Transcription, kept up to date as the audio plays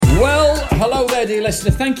hello there, dear listener.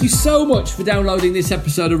 Thank you so much for downloading this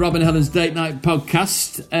episode of Rob and Helen's Date Night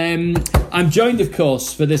Podcast. I'm joined, of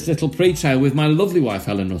course, for this little pre-trial with my lovely wife,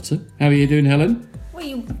 Helen Rutter. How are you doing, Helen?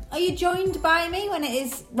 Are you joined by me when it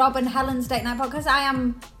is Rob and Helen's Date Night Podcast? I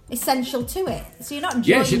am essential to it. So you're not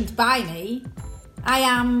joined by me. I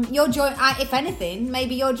am. If anything,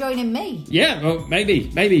 maybe you're joining me. Yeah, well, maybe.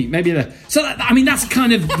 So that's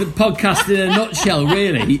kind of the podcast in a nutshell,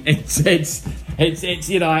 really. It's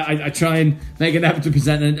you know, I try and make an effort to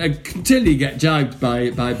present and continually get jibed by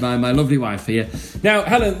my lovely wife here. Now,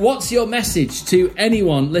 Helen, what's your message to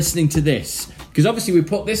anyone listening to this? Because obviously we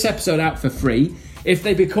put this episode out for free. If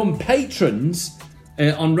they become patrons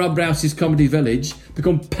on Rob Rouse's Comedy Village,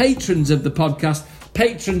 become patrons of the podcast,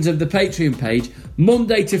 patrons of the Patreon page,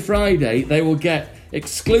 Monday to Friday, they will get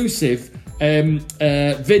exclusive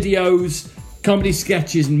videos, comedy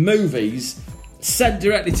sketches and movies sent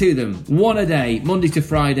directly to them. One a day, Monday to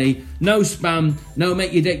Friday. No spam, no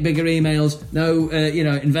make your dick bigger emails, no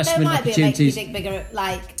investment opportunities. There might be a make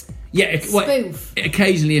your dick bigger, spoof.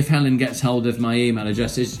 Occasionally, if Helen gets hold of my email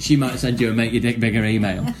addresses, she might send you a make your dick bigger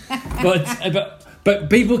email. But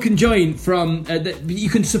people can join from. You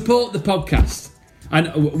can support the podcast,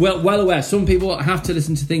 and well aware some people have to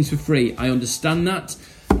listen to things for free. I understand that,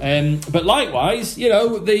 but likewise,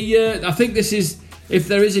 I think this is. If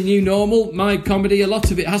there is a new normal, my comedy, a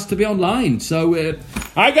lot of it has to be online. So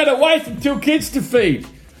I got a wife and 2 kids to feed.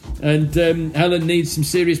 And Helen needs some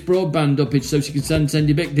serious broadband uppage so she can send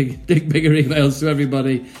you bigger emails to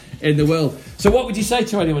everybody in the world. So what would you say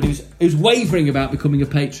to anyone who's wavering about becoming a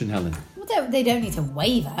patron, Helen? Well, they don't need to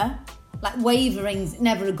waver. Like, wavering's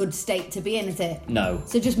never a good state to be in, is it? No.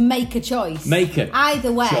 So just make a choice.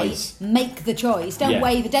 Either way, make the choice. Don't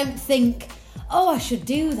waver. Don't think, I should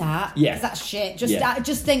do that. Yeah. 'Cause that's shit.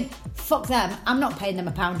 Just think, fuck them. I'm not paying them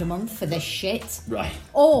 £1 a month for this shit. Right.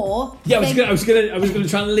 Or I was gonna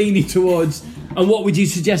try and lean you towards. And what would you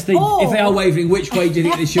suggest if they are wavering? Which way do you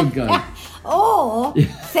think they should go? Or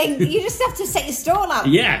think you just have to set your stall out.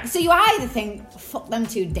 Yeah. So you either think, fuck them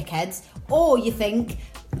 2 dickheads, or you think,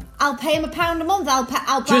 I'll pay them £1 a month. I'll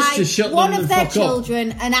buy one of their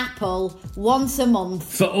children an apple once a month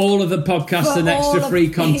for all of the podcasts and extra free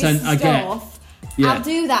content I get. Yeah. I'll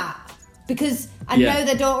do that because I know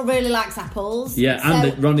their daughter really likes apples. Yeah, so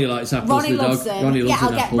and Ronnie likes apples. Ronnie loves them.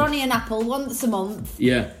 I'll get apple. Ronnie an apple once a month.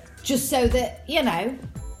 Yeah, just so that I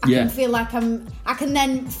can feel like I can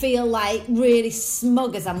then feel like really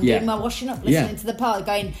smug as I'm doing my washing up, listening to the pod,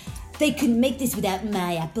 going, they couldn't make this without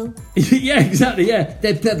my apple. Yeah, exactly, yeah.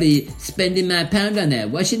 They're probably spending my £1 on their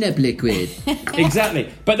washing up liquid. Exactly.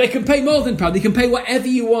 But they can pay more than £1. They can pay whatever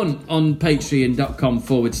you want on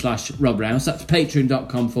patreon.com/Rob Rouse. That's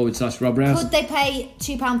patreon.com/Rob Rouse. Could they pay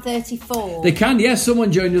 £2.34? They can, yes.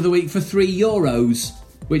 Someone joined the other week for €3,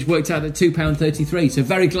 which worked out at £2.33, so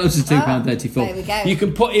very close to £2.34. There we go. You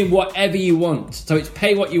can put in whatever you want, so it's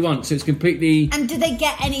pay what you want, so it's completely... And do they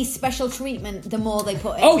get any special treatment the more they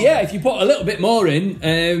put in? Oh yeah, if you put a little bit more in,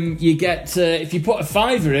 you get... if you put a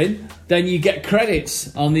 £5 in, then you get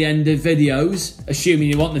credits on the end of videos, assuming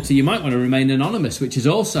you want them to. You might want to remain anonymous, which is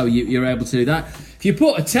also, you're able to do that. If you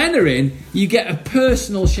put a £10 in, you get a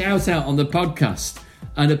personal shout-out on the podcast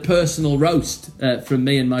and a personal roast from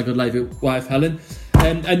me and my good lady wife, Helen.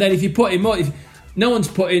 And then if you put in more, if no one's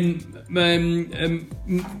put in,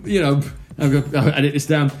 I'll edit this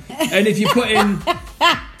down. And if you put in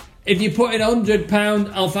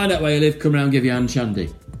 £100, I'll find out where you live, come round, give you a hand shandy.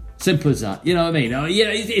 Simple as that. You know what I mean?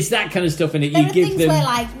 It's that kind of stuff in it. There are things where,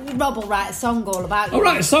 like, Rob will write a song all about you. Oh,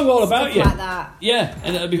 write a song all about you. Like that. Yeah,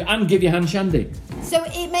 and give you a hand shandy. So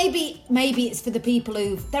it maybe it's for the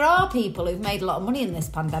people there are people who've made a lot of money in this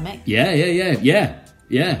pandemic. Yeah.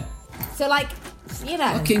 So, like,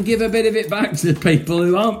 I can give a bit of it back to the people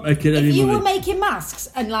who aren't making any money. If you were making masks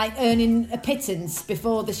and, like, earning a pittance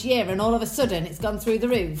before this year and all of a sudden it's gone through the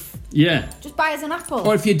roof, just buy us an apple.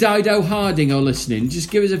 Or if you're Dido Harding or listening,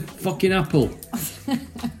 just give us a fucking apple.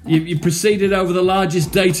 You proceeded over the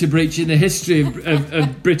largest data breach in the history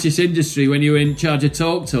of British industry when you were in charge of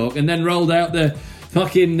Talk, and then rolled out the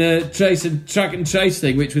fucking track and trace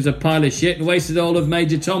thing, which was a pile of shit, and wasted all of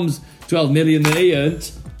Major Tom's 12 million that he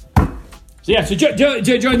earned. So join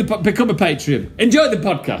become a Patreon. Enjoy the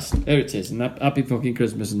podcast. There it is, and happy fucking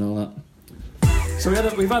Christmas and all that. So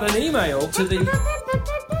we've had an email to the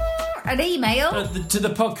to the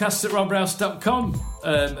podcast at robrouse.com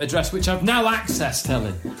address, which I've now accessed,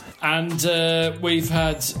 Helen, and we've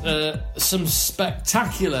had some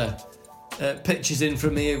spectacular pictures in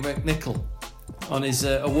from Ian McNichol on his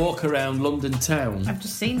a walk around London town. I've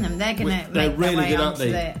just seen them. They're going to They're make really their way good, aren't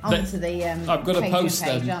they? onto the I've got to post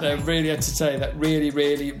them. They're really entertaining. That really,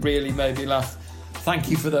 really, really made me laugh.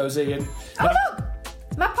 Thank you for those, Ian. Oh, look!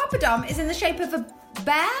 My poppadom is in the shape of a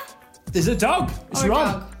bear. There's a dog. It's Or a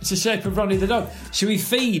Ron. dog. It's the shape of Ronnie the dog. Should we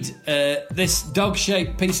feed this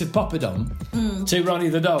dog-shaped piece of poppadom to Ronnie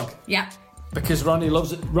the dog? Yeah. Because Ronnie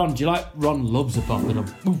loves it. Ron, do you like... Ron loves a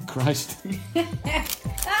poppadom. Oh, Christ.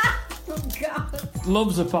 Oh, God.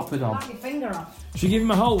 Loves a poppadom. Knock your finger off. Should we give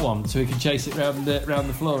him a whole one so he can chase it round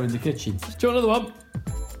the floor in the kitchen? Do you want another one?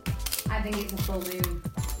 I think it's a full moon.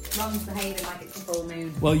 Ron's behaving like it's a full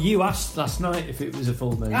moon. Well, you asked last night if it was a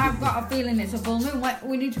full moon. I've got a feeling it's a full moon.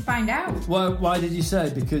 We need to find out. Why did you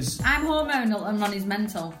say? Because... I'm hormonal and Ronnie's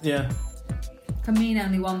mental. Yeah. Can mean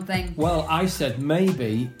only one thing. Well, I said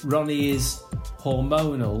maybe Ronnie is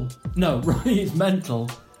hormonal. No, Ronnie is mental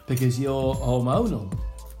because you're hormonal.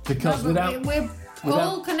 Because No, but we're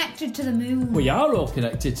all connected to the moon. We are all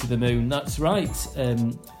connected to the moon, that's right,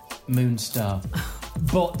 Moonstar.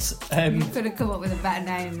 But... You could have come up with a better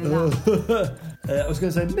name than that. I was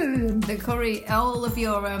going to say moon. The curry, all of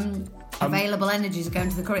your available energies are going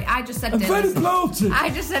to the curry. I just said, I'm very bloated. I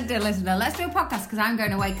just said to a listener, let's do a podcast because I'm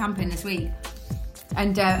going away camping this week.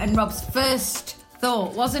 And Rob's first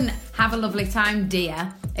thought wasn't have a lovely time,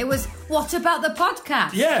 dear. It was, what about the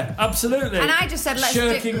podcast? Yeah, absolutely. And I just said,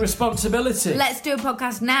 shirking responsibility. Let's do a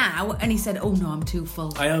podcast now. And he said, oh no, I'm too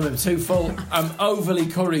full. I am too full. I'm overly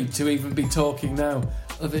curried to even be talking now.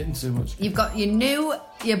 I've eaten too much. You've got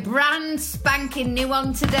your brand spanking new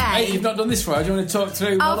on today. Hey, you've not done this for us. Do you want to talk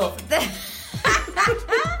through my look?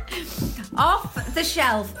 Off the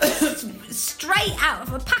shelf, straight out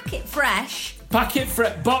of a packet fresh.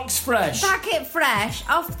 Box fresh. Packet fresh,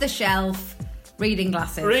 off the shelf. Reading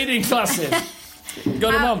glasses. Reading glasses.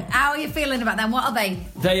 Got them on. How are you feeling about them? What are they?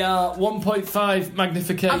 They are 1.5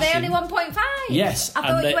 magnification. Are they only 1.5? Yes. I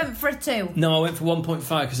thought you went for a 2. No, I went for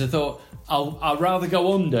 1.5 because I thought I'll rather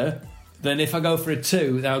go under than if I go for a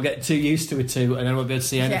 2, then I'll get too used to a 2 and I won't be able to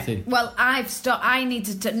see anything. Yeah. Well, I've stopped. I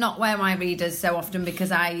needed to not wear my readers so often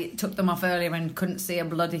because I took them off earlier and couldn't see a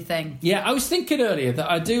bloody thing. Yeah, I was thinking earlier that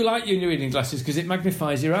I do like your new reading glasses because it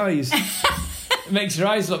magnifies your eyes. It makes your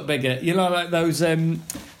eyes look bigger. You know, like those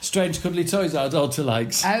strange cuddly toys our daughter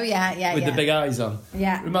likes. Oh, yeah. With the big eyes on.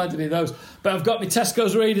 Yeah. Reminded me of those. But I've got my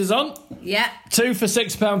Tesco's readers on. Yeah. 2 for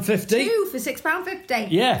 £6.50. 2 for £6.50.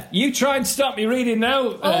 Yeah. You try and stop me reading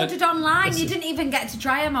now. Ordered online. You didn't even get to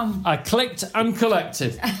try them on. I clicked and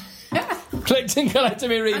collected. Clicked and collected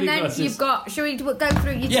my reading and then glasses. You've got... Shall we go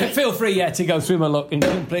through your Yeah, feel free, to go through my look and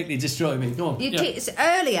completely destroy me. Go on.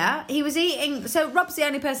 Earlier, he was eating... So Rob's the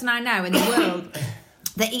only person I know in the world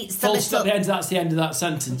that eats the Full stop, that's the end of that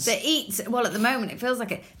sentence. That eats... Well, at the moment, it feels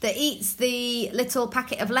like it. That eats the little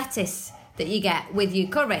packet of lettuce that you get with your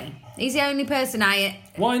curry. He's the only person I...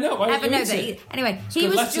 Why not? Why ever don't you know eat that it? Anyway, It's he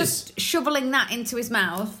good was lettuce. just shoveling that into his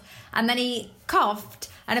mouth and then he coughed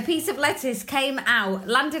and a piece of lettuce came out,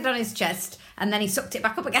 landed on his chest, and then he sucked it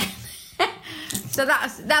back up again. So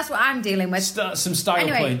that's what I'm dealing with. Some style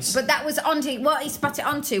points. But that was onto... What he spat it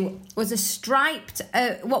onto was a striped...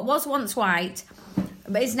 what was once white...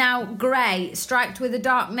 but is now grey, striped with a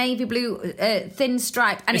dark navy blue thin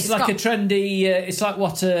stripe, and it's like a trendy. It's like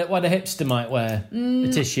what a hipster might wear.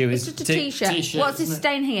 A tissue it's is just a t-shirt. What's this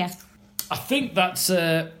stain here? I think that's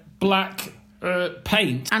black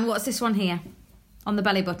paint. And what's this one here on the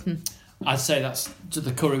belly button? I'd say that's to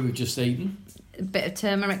the curry we've just eaten. A bit of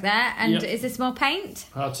turmeric there, and Yep. is this more paint?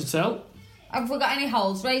 Hard to tell. Have we got any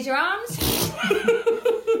holes? Raise your arms.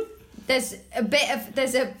 There's a bit of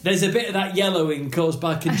that yellowing caused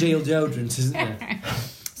by congealed deodorant, isn't there?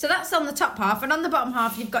 So that's on the top half, and on the bottom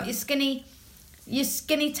half you've got your skinny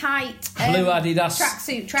tight blue Adidas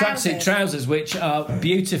tracksuit trousers, which are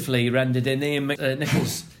beautifully rendered in Ian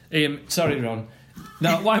Nichols. Sorry, Ron.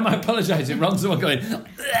 No, why am I apologising? Ron's the one going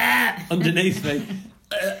underneath me.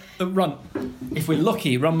 Ron, if we're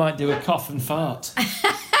lucky, Ron might do a cough and fart.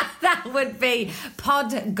 That would be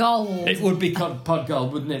pod gold. It would be pod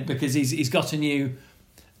gold, wouldn't it? Because he's got a new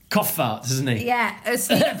cough fart, hasn't he? Yeah, a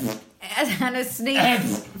sneeze and a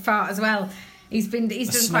sneeze fart as well. He's done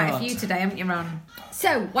quite a few today, haven't you, Ron?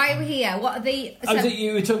 So why are we here? What are the?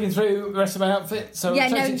 You were talking through the rest of my outfit. So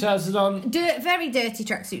tracksuit trousers on. Very dirty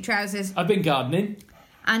tracksuit trousers. I've been gardening.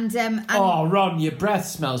 And oh, Ron, your breath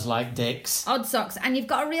smells like dicks. Odd socks, and you've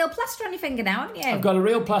got a real plaster on your finger now, haven't you? I've got a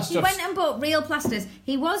real plaster. He went and bought real plasters.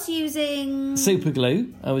 He was using super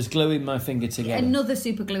glue. I was gluing my finger together. Another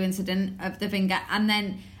super glue incident of the finger, and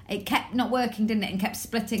then it kept not working, didn't it? And kept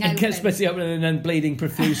splitting open. And kept splitting open and then bleeding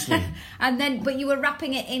profusely. But you were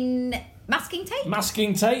wrapping it in Masking tape?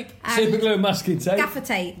 Masking tape. Super glue masking tape. Gaffer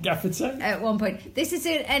tape. Gaffer tape. At one point. This is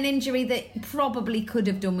an injury that probably could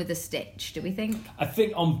have done with a stitch, do we think? I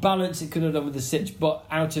think on balance it could have done with a stitch, but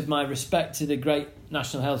out of my respect to the great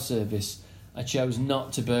National Health Service, I chose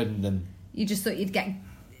not to burden them. You just thought you'd get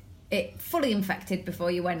it fully infected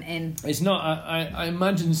before you went in. It's not. I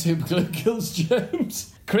imagine super glue kills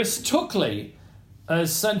germs. Chris Tuckley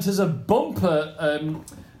has sent us a bumper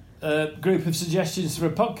group of suggestions for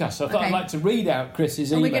a podcast. So I thought I'd like to read out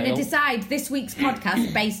Chris's email. We're going to decide this week's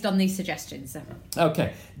podcast based on these suggestions.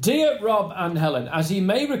 Okay. Dear Rob and Helen, as you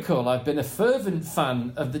may recall, I've been a fervent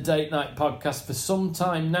fan of the Date Night podcast for some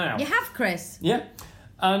time now. You have, Chris? Yeah.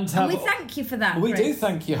 And we thank you for that, We Chris. do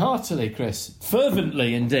thank you heartily, Chris.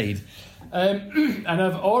 Fervently, indeed. And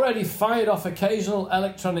I've already fired off occasional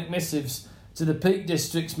electronic missives to the Peak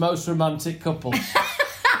District's most romantic couple.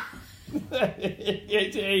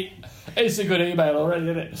 It's a good email already,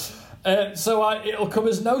 isn't it? So it'll come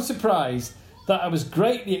as no surprise that I was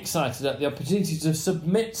greatly excited at the opportunity to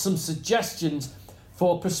submit some suggestions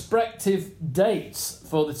for prospective dates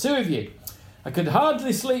for the two of you. I could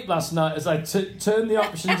hardly sleep last night as I turned the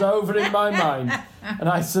options over in my mind, and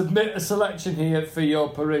I submit a selection here for your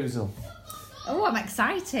perusal. Oh, I'm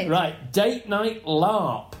excited. Right, Date Night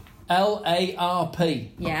LARP.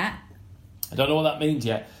 LARP. Yeah. I don't know what that means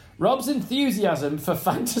yet. Rob's enthusiasm for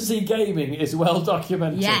fantasy gaming is well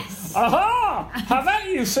documented. Yes. Aha! Have at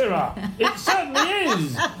you, Sarah. It certainly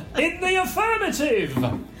is. In the affirmative.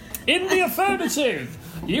 In the affirmative.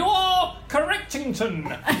 You are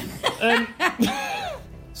Correctington.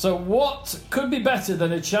 So what could be better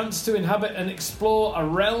than a chance to inhabit and explore a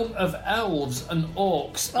realm of elves and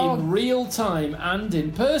orcs in real time and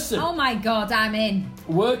in person? Oh my God, I'm in.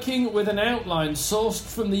 Working with an outline sourced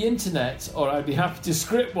from the internet, or I'd be happy to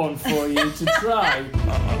script one for you to try.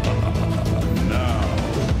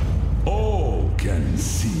 Now, all can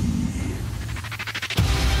see.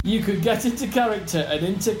 You could get into character and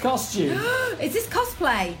into costume. Is this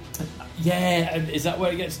cosplay? Yeah, and is that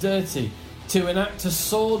where it gets dirty? To enact a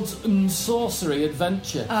swords and sorcery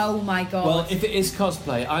adventure. Oh my God. Well, if it is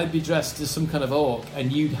cosplay, I'd be dressed as some kind of orc,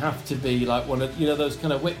 and you'd have to be like one of, those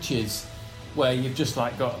kind of witches where you've just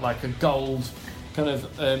like got like a gold kind of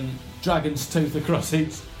dragon's tooth across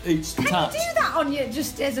each Can tat. you do that on your,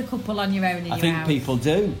 just as a couple on your own in your I think house? people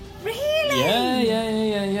do. Really?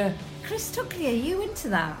 Yeah. Chris Tuckley, are you into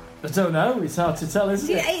that? I don't know, it's hard to tell,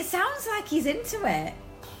 isn't it? It sounds like he's into it.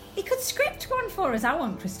 He could script one for us. I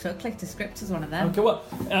want Chris Tuckley to script us one of them. Okay, well,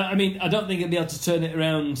 I mean, I don't think he'll be able to turn it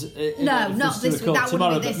around not this week. That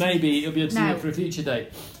tomorrow, wouldn't be but this maybe he'll be able to do No. it for a future date.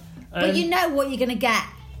 But you know what you're going to get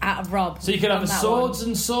out of Rob. So you can have a on that swords one.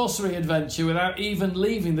 and sorcery adventure without even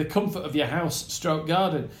leaving the comfort of your house /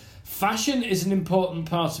 garden. Fashion is an important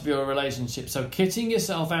part of your relationship, so kitting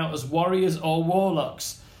yourself out as warriors or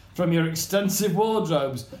warlocks from your extensive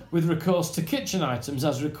wardrobes with recourse to kitchen items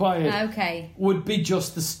as required would be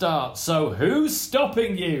just the start. So who's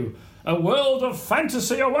stopping you? A world of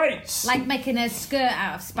fantasy awaits! Like making a skirt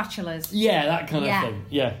out of spatulas. Yeah, that kind of thing.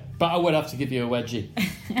 Yeah, but I would have to give you a wedgie.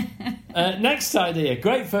 Next idea.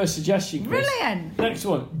 Great first suggestion, Chris. Brilliant. Next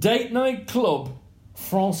one. Date Night Club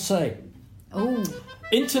Français. Oh.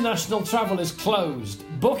 International travel is closed.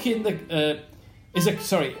 Book in the...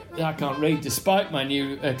 Sorry, I can't read despite my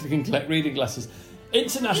new Click and Collect reading glasses.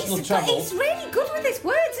 International travel... He's really good with his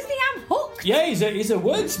words, isn't he? I'm hooked. Yeah, he's a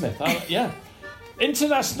wordsmith. Yeah.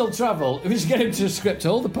 International travel... We should get him to script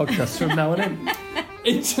all the podcasts from now on in.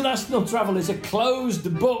 International travel is a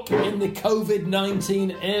closed book in the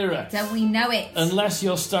COVID-19 era. Don't we know it? Unless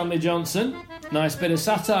you're Stanley Johnson. Nice bit of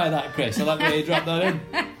satire, that, Chris. I like the way you dropped that in.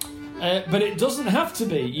 But it doesn't have to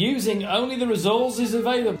be. Using only the resources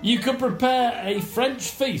available. You could prepare a French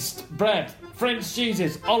feast. Bread, French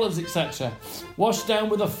cheeses, olives, etc. Washed down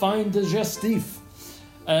with a fine digestif.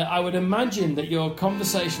 I would imagine that your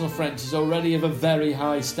conversational French is already of a very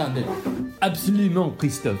high standard. Absolument,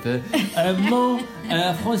 Christophe. Mon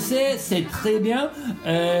français, c'est très bien.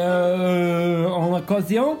 En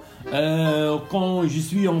occasion, quand je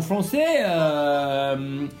suis en français,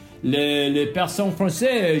 les personnes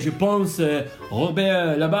français, je pense,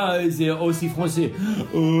 Robert là-bas est aussi français.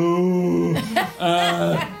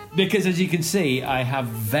 Because as you can see, I have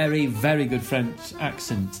very, very good French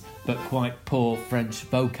accent, but quite poor French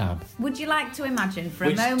vocab. Would you like to imagine for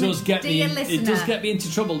Which a moment, does get dear me listener, it does get me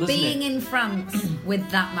into trouble, doesn't being it? in France with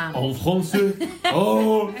that man? En français.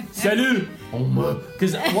 Oh, salut.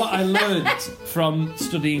 Because what I learned from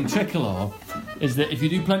studying Tricolor is that if you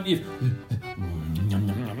do plenty of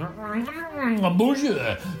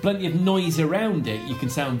bonjour, plenty of noise around it, you can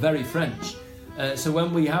sound very French. So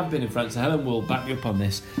when we have been in France, Helen will back me up on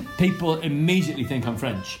this, people immediately think I'm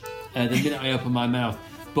French the minute I open my mouth.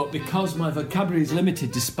 But because my vocabulary is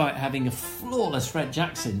limited, despite having a flawless French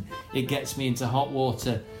accent, it gets me into hot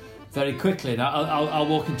water very quickly. And I'll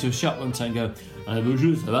walk into a shop one time and go,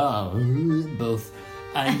 bonjour, ça va, both.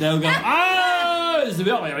 And they'll go, and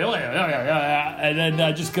then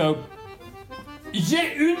I just go,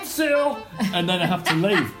 j'ai une sœur, and then I have to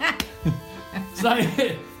leave.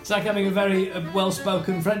 It's like having a very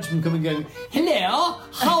well-spoken Frenchman coming and going, hello,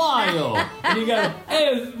 how are you? And you go,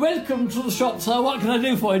 hey, welcome to the shop, sir, what can I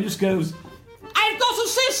do for you? And he just goes, I've got a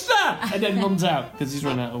sister! And then runs out, because he's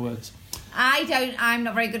run out of words. I'm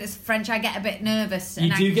not very good at French. I get a bit nervous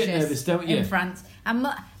and anxious. You do get nervous, don't you? In France. I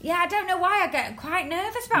don't know why I get quite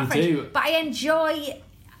nervous about French. Do. But I enjoy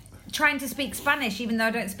trying to speak Spanish, even though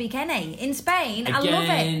I don't speak any. In Spain, I love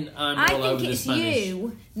it. I think it's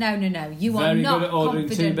you. No. You are very not good at ordering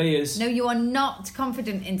confident. 2 beers. No, you are not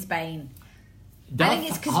confident in Spain. I think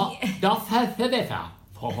it's because.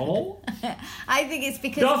 I think it's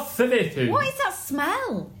because. What is that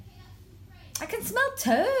smell? I can smell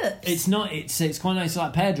turps. It's not. It's quite nice. It's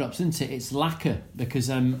like pear drops, isn't it? It's lacquer because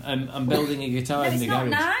I'm building a guitar in the garage.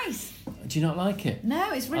 It's not nice. Do you not like it?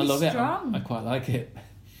 No, it's really I love strong. I quite like it.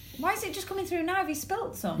 Why is it just coming through now? Have you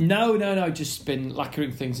spilt some? No. Just been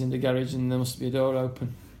lacquering things in the garage, and there must be a door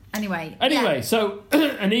open. Anyway, yeah. So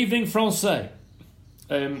an evening français.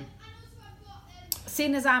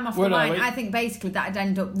 Seeing as I'm off the wine, I think basically that'd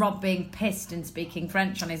end up Rob being pissed and speaking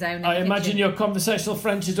French on his own. I imagine your conversational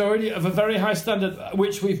French is already of a very high standard,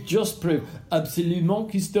 which we've just proved. Absolument,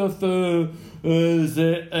 Christophe.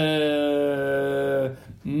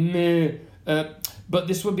 But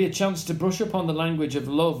this would be a chance to brush up on the language of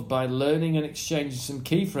love by learning and exchanging some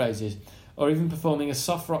key phrases, or even performing a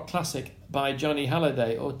soft rock classic by Johnny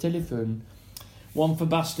Halliday or Telephone. One for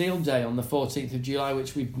Bastille Day on the 14th of July,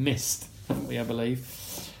 which we've missed, haven't we, I believe.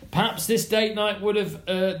 Perhaps this date night would have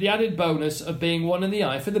the added bonus of being one in the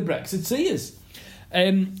eye for the Brexiteers.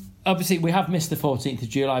 Obviously, we have missed the 14th of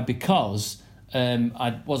July because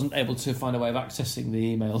I wasn't able to find a way of accessing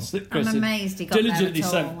the emails that Chris I'm amazed he got diligently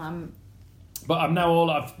there at all. But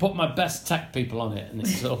I've put my best tech people on it, and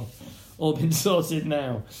it's all been sorted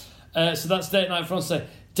now. So that's date night français.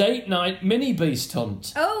 Date night mini beast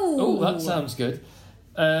hunt. Oh, that sounds good.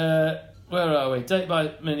 Where are we? Date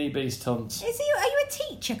night mini beast hunt. Are you a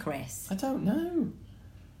teacher, Chris? I don't know.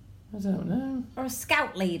 Or a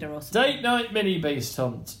scout leader or something. Date night mini beast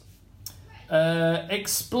hunt.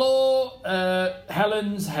 Explore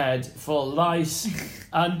Helen's head for lice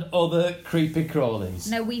and other creepy crawlies.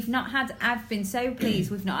 No, we've not had. I've been so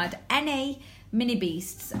pleased we've not had any mini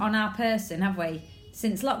beasts on our person, have we?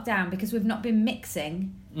 Since lockdown, because we've not been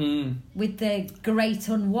mixing with the great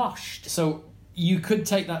unwashed. So you could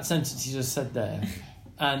take that sentence you just said there,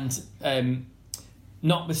 and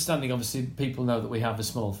notwithstanding, obviously, people know that we have a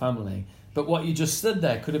small family, but what you just said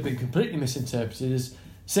there could have been completely misinterpreted as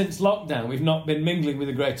since lockdown we've not been mingling with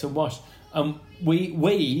the great unwashed, and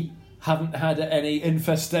we haven't had any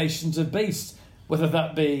infestations of beasts, whether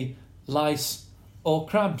that be lice or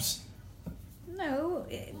crabs. No,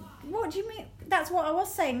 what do you mean? That's what I was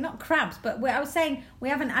saying, not crabs, but I was saying we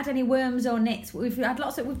haven't had any worms or nits. We've done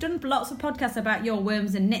lots of podcasts about your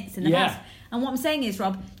worms and nits in the past. And what I'm saying is,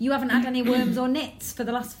 Rob, you haven't had any worms or nits for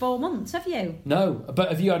the last 4 months, have you? No, but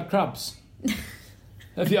have you had crabs?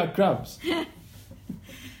 Have you had crabs?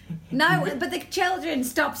 No, but the children,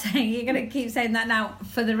 stop saying. You're going to keep saying that now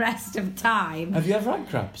for the rest of time. Have you ever had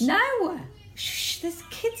crabs? No. Shh, there's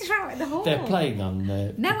kids out in the hall. They're playing on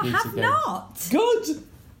the No, I have not. Good.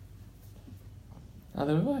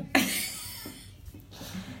 Either way.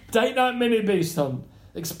 Date night mini beast hunt.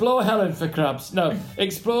 Explore Helen for crabs. No,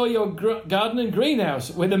 explore your garden and greenhouse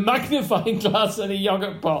with a magnifying glass and a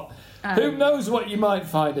yoghurt pot. Who knows what you might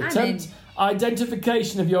find? Attempt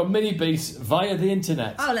identification of your mini beasts via the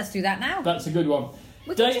internet. Oh, let's do that now. That's a good one.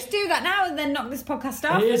 We can just do that now and then knock this podcast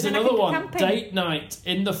off. Here's another one. Date night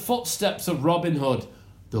in the footsteps of Robin Hood,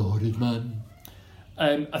 the hooded man.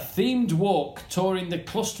 A themed walk touring the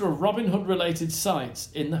cluster of Robin Hood related sites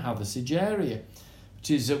in the Hathersage area, which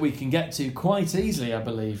is that we can get to quite easily, I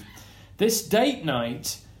believe. This date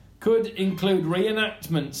night could include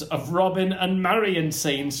reenactments of Robin and Marion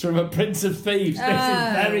scenes from A Prince of Thieves. This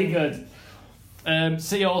is very good.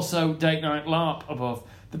 See also date night LARP above.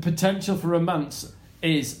 The potential for romance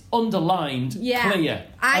is underlined, clear.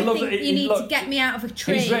 I think you need to get me out of a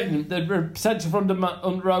tree. He's written the potential for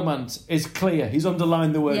romance is clear. He's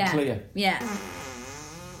underlined the word clear. Yeah.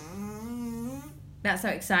 That's how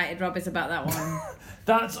excited Rob is about that one.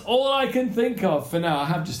 That's all I can think of for now. I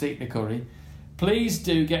have just eaten a curry. Please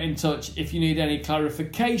do get in touch if you need any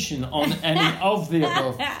clarification on any of the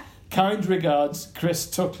above. Kind regards, Chris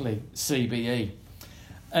Tuckley, CBE.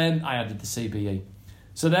 I added the CBE.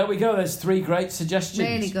 So there we go. There's 3 great suggestions.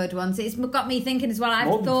 Really good ones. It's got me thinking as well.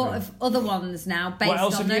 I've thought of other ones now based what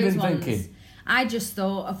else on have those you been ones. Thinking? I just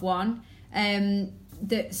thought of one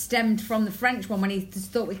that stemmed from the French one when he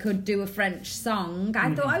just thought we could do a French song.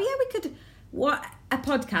 I thought, we could. What a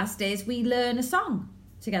podcast is, we learn a song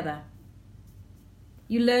together.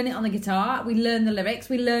 You learn it on the guitar, we learn the lyrics,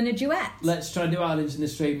 we learn a duet. Let's try and do Islands in the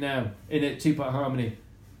Stream now, in a 2-part harmony.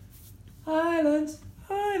 Islands,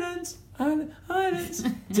 islands, islands.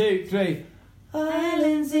 2, 3.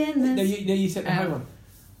 Islands in the... No, you said the high one.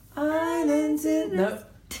 Islands in... No.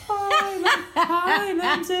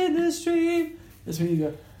 Islands in the stream. That's where you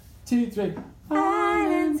go. 2, 3.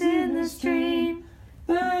 Islands in the stream.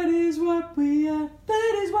 That is what we are.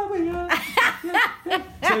 That is what we are. Yeah.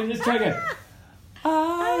 So just try again.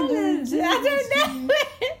 Islands. I don't know.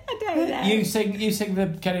 I don't know. You sing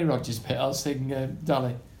the Kenny Rogers bit. I'll sing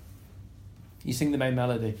Dolly. You sing the main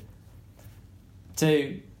melody.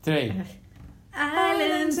 2, 3.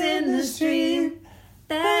 Islands in the stream.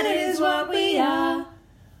 That is what we are.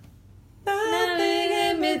 Nothing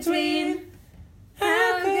in between.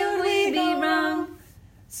 How can we be wrong?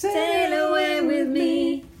 Sail away with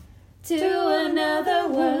me to another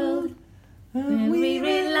world where we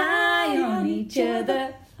rely on each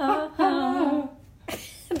other. Oh, oh.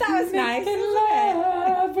 That was nice.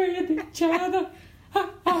 Love with each other.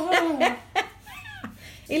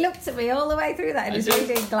 He looked at me all the way through that in his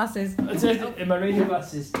reading glasses. In my reading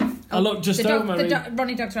glasses. I look just over my reading.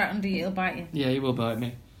 Ronnie dog's right under you, he'll bite you. Yeah, he will bite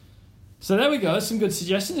me. So there we go, some good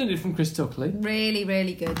suggestions in it from Chris Tuckley. Really,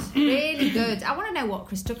 really good. Really good. I want to know what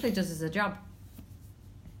Chris Tuckley does as a job.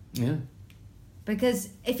 Yeah. Because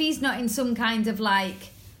if he's not in some kind of like...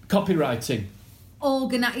 Copywriting. I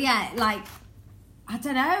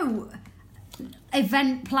don't know,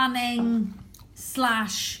 event planning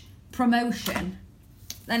 / promotion,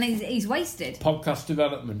 then he's wasted. Podcast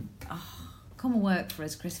development. Come and work for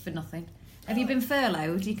us, Chris, for nothing. Have you been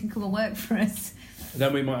furloughed? You can come and work for us.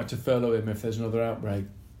 Then we might have to furlough him if there's another outbreak.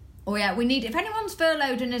 Oh yeah, we need... If anyone's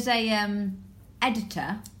furloughed and is a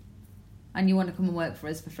editor and you want to come and work for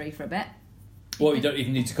us for free for a bit... Well, you don't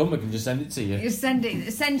even need to come, we can just send it to you. Send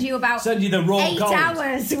you about... Send you the raw 8 gold.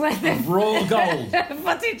 hours worth of... Raw gold.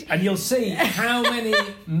 footage. And you'll see how many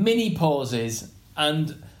mini pauses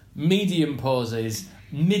and medium pauses,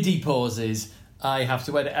 MIDI pauses I have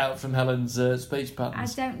to edit out from Helen's speech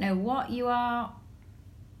patterns. I don't know what you are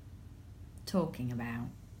talking about.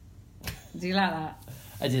 Do you like that?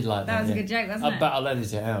 I did like that. That was a good joke, wasn't it? I bet I'll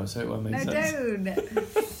edit it out so it won't make sense. No, don't.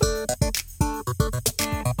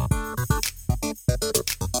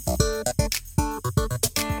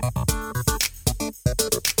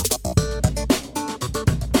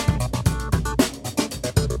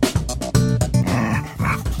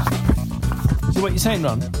 So what you're saying,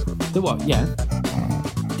 Ron? The what? Yeah.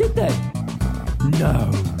 Did they?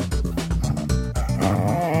 No.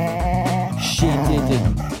 She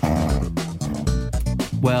didn't.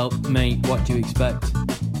 Well, mate, what do you expect?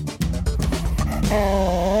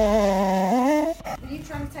 Are you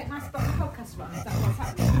trying to take my spot on the podcast, Ron? Is that what's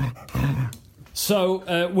happening?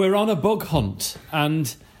 So, we're on a bug hunt,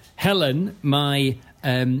 and Helen, my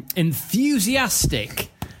enthusiastic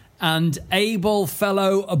and able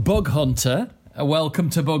fellow bug hunter, welcome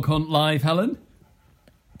to Bug Hunt Live, Helen.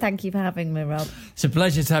 Thank you for having me, Rob. It's a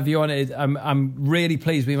pleasure to have you on it. I'm really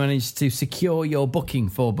pleased we managed to secure your booking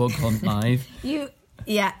for Bug Hunt Live.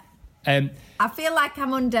 Yeah. I feel like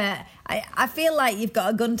I'm under... I feel like you've got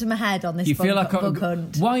a gun to my head on this bug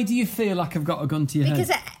hunt. Why do you feel like I've got a gun to your because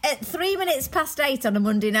head? Because at 3 minutes past 8 on a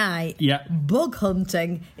Monday night, yeah, bug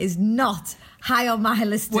hunting is not high on my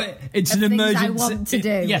list it's of an things emergency, I want to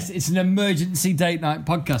do. Yes, it's an emergency date night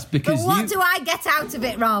podcast because But what do I get out of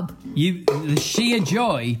it, Rob? The sheer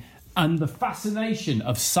joy and the fascination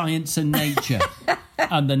of science and nature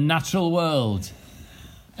and the natural world.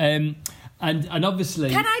 And obviously...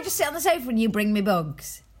 Can I just sit on the sofa and you bring me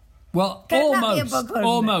bugs? Well, Can that be a bug hunt?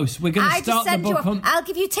 almost. We're going to start the bug hunt. I'll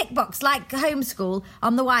give you tick box, like homeschool,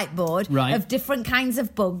 on the whiteboard of different kinds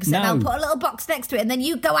of bugs, and I'll put a little box next to it, and then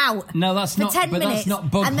you go out no, that's for not, 10 but minutes, that's not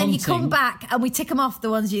bug and then hunting. you come back, and we tick them off, the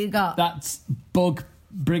ones you got. That's bug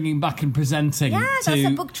bringing back and presenting. Yeah, that's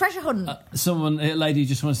a bug treasure hunt. A lady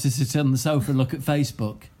just wants to sit on the sofa and look at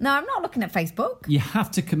Facebook. No, I'm not looking at Facebook. You have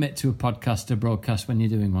to commit to a podcast or broadcast when you're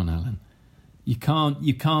doing one, Helen. You can't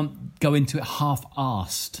go into it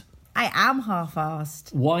half-arsed. I am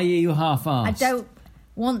half-arsed. Why are you half-arsed?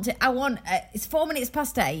 It's 4 minutes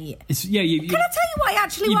past 8. Can I tell you what I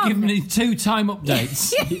actually want? You've given me 2 time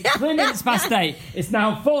updates. 3 minutes past 8. It's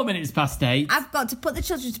now 4 minutes past 8. I've got to put the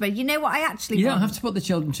children to bed. You know what I actually want? You don't have to put the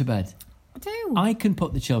children to bed. I do. I can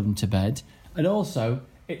put the children to bed. And also,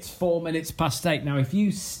 it's 4 minutes past 8. Now, if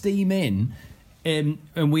you steam in, and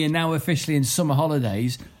we are now officially in summer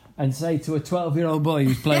holidays, and say to a 12-year-old boy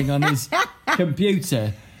who's playing on his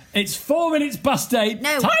computer, it's 4 minutes past 8.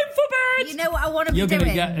 No. Time for bed. You know what I want to be doing? You're going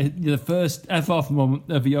to get the first F-off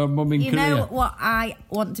moment of your mumming career. You know what I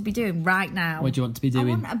want to be doing right now? What do you want to be doing? I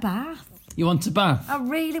want a bath. You want a bath? I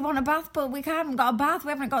really want a bath, but we haven't got a bath.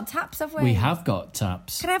 We haven't got taps, have we? We have got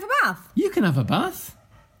taps. Can I have a bath? You can have a bath.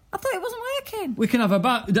 I thought it wasn't working. We can have a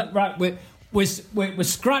bath. Right, we're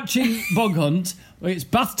scratching Bug Hunt. It's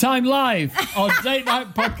Bath Time Live on Date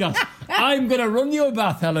Night Podcast. I'm going to run you a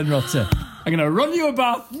bath, Helen Rutter. I'm going to run you a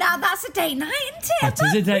bath. Now that's a date night, isn't it? That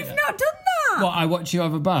is a date. We've not done that. What, I watch you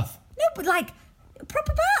have a bath? No, but like a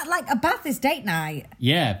proper bath. Like a bath is date night.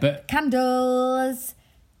 Yeah, but Candles.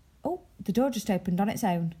 Oh, the door just opened on its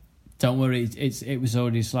own. Don't worry, it was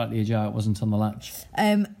already slightly ajar. It wasn't on the latch.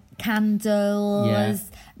 Candles,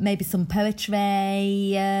 maybe some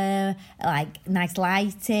poetry, like nice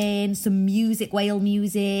lighting, some music, whale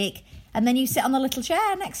music. And then you sit on the little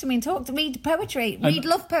chair next to me and talk to read poetry, read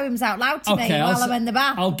love poems out loud to me while I'm in the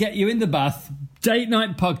bath. I'll get you in the bath. Date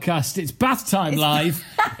Night Podcast. It's Bath Time Live.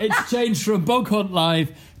 It's changed from Bug Hunt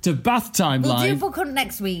Live to Bath Time Live. We'll do Bug Hunt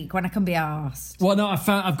next week when I can be arsed. Well, no,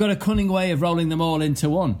 I've got a cunning way of rolling them all into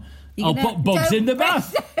one. I'll put bugs in the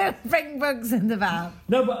bath. Bring bugs in the bath.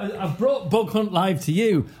 No, but I've brought Bug Hunt Live to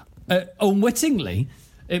you. Unwittingly,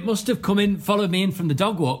 it must have come in, followed me in from the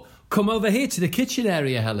dog walk, come over here to the kitchen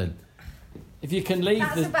area, Helen. If you can leave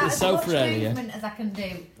the sofa area. That's about as much movement as I can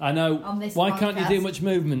do. I know. On this Why podcast. can't you do much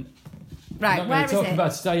movement? Right, where is it? I'm not going to talk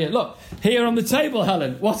about today yet. Look, here on the table,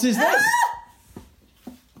 Helen. What is this?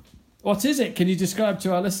 What is it? Can you describe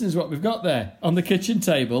to our listeners what we've got there on the kitchen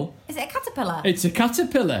table? Is it a caterpillar? It's a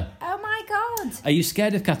caterpillar. Oh my God. Are you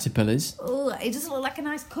scared of caterpillars? Oh, it doesn't look like a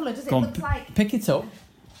nice colour, does it? Go on, Look like... pick it up.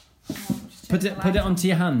 Put it onto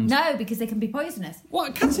your hand. No, because they can be poisonous.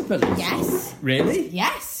 What, caterpillars? Yes. Really?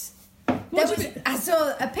 Yes. I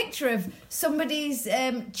saw a picture of somebody's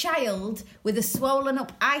child with a swollen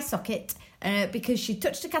up eye socket because she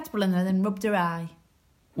touched a caterpillar and then rubbed her eye.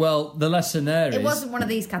 Well, the lesson there is... It wasn't one of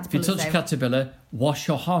these caterpillars. If you touch a caterpillar, wash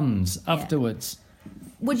your hands afterwards.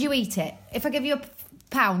 Would you eat it? If I give you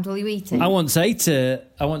 £1, will you eat it? I once ate it.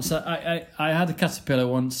 I had a caterpillar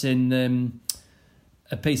once in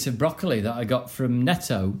a piece of broccoli that I got from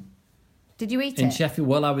Netto. Did you eat it? In Sheffield.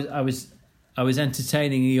 Well, I was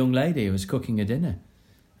entertaining a young lady who was cooking a dinner.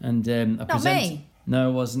 And Not me.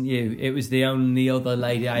 No, it wasn't you. It was the only other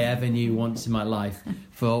lady I ever knew once in my life,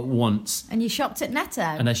 for once. And you shopped at Netto?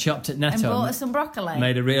 And I shopped at Netto. And bought her some broccoli?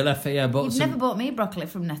 Made a real effort, yeah. You've never bought me broccoli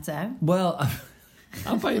from Netto? Well,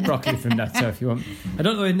 I'll buy you broccoli from Netto if you want. I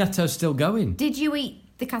don't know if Netto's still going. Did you eat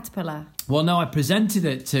the caterpillar? Well, no, I presented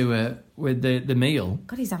it to her with the meal.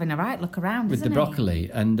 God, he's having a right look around, with the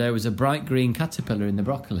broccoli. And there was a bright green caterpillar in the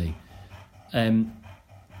broccoli.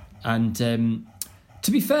 To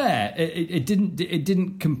be fair, it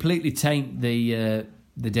didn't completely taint the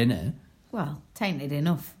dinner. Well, tainted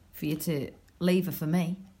enough for you to leave her for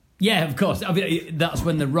me. Yeah, of course. I mean, that's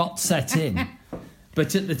when the rot set in.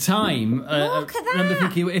 But at the time, look at that. I remember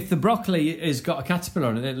thinking, if the broccoli has got a caterpillar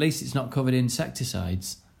on it, at least it's not covered in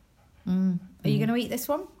insecticides. Are you going to eat this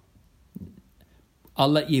one? I'll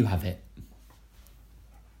let you have it.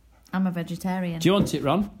 I'm a vegetarian. Do you want it,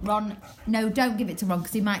 Ron? Ron, no, don't give it to Ron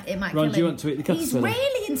because it might kill him. Ron, do you want to eat the caterpillar? He's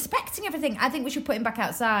really inspecting everything. I think we should put him back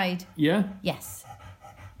outside. Yeah? Yes.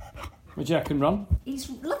 What do you reckon, Ron?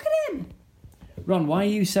 Look at him. Ron, why are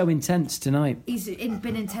you so intense tonight? He's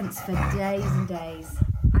been intense for days and days.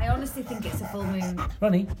 I honestly think it's a full moon.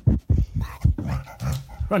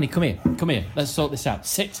 Ronnie, come here. Let's sort this out.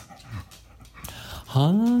 Sit.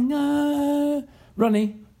 Hunger.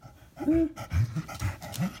 Ronnie. Oh,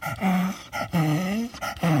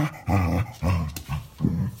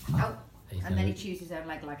 and then he chews his own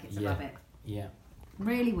leg like it's a rabbit. Yeah.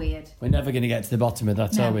 Really weird. We're never going to get to the bottom of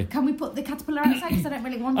that, are we? Can we put the caterpillar outside because I don't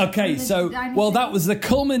really want it? Okay, so, that was the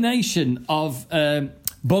culmination of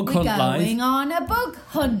Bug Hunt Live. We're going on a bug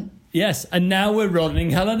hunt. Yes, and now we're running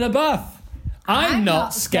Helen a bath. I'm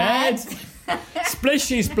not scared.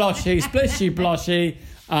 Splishy, sploshy, splishy, bloshy.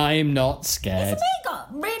 I'm not scared. It's got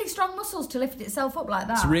really strong muscles to lift itself up like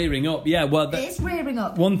that. It's rearing up, yeah. Well, it's rearing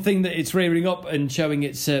up. One thing that it's rearing up and showing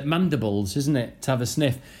its mandibles, isn't it, to have a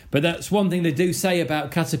sniff. But that's one thing they do say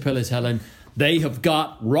about caterpillars, Helen. They have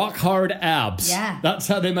got rock hard abs. Yeah. That's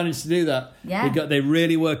how they managed to do that. Yeah. They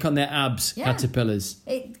really work on their abs, Yeah. caterpillars.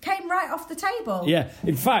 It came right off the table. Yeah.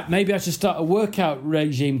 In fact, maybe I should start a workout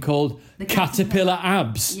regime called The Caterpillar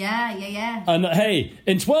Abs. Yeah. And hey,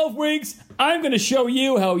 in 12 weeks, I'm going to show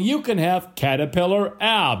you how you can have caterpillar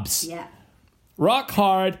abs. Yeah. Rock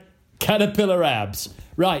hard caterpillar abs.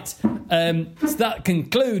 Right. So that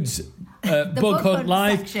concludes Bug Hunt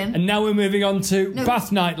Live. section. And now we're moving on to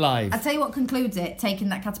Bath Night Live. I'll tell you what concludes it, taking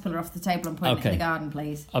that caterpillar off the table and putting it in the garden,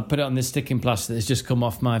 please. I'll put it on this sticking plaster that's just come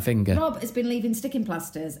off my finger. Rob has been leaving sticking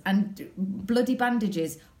plasters and bloody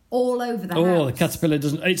bandages all over the house. Oh, the caterpillar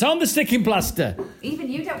doesn't... It's on the sticking plaster.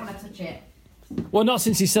 Even you don't want to touch it. Well, not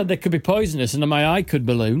since he said they could be poisonous and my eye could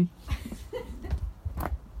balloon.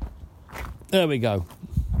 There we go.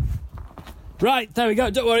 Right, there we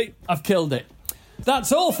go. Don't worry, I've killed it.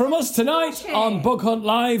 That's all from us tonight on Bug Hunt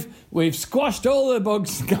Live. We've squashed all the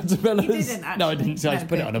bugs and caterpillars. You didn't, actually. No, I didn't. I just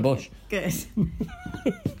put it on a bush. Good.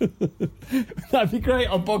 That'd be great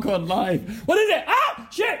on Bug Hunt Live. What is it? Ah!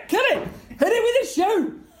 Shit! Kill it! Hit it with a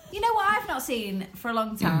shoe! You know what I've not seen for a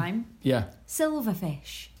long time? Yeah.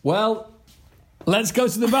 Silverfish. Well, let's go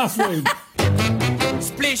to the bathroom.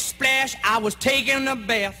 Splish splash, I was taking a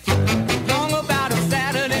bath. Long about a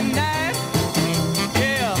Saturday night.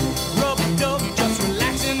 Yeah, rub dub, just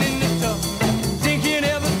relaxing in the tub, thinking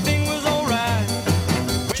everything was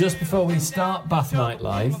alright. Just before we start Bath Night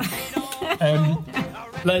Live,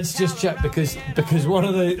 let's just check because one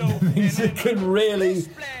of the things that can really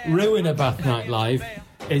ruin a Bath Night Live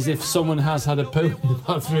is if someone has had a poo in the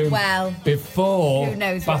bathroom before who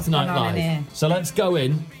knows Bath what's Night going on Live. in here. So let's go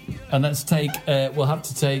in and let's take. We'll have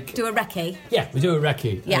to take. Do a recce. Yeah, we do a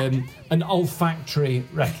recce. Yeah. An olfactory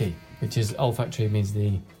recce, which is olfactory means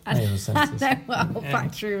the nail senses. I know what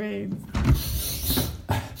olfactory means.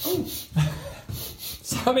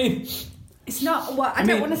 So I mean. It's not what I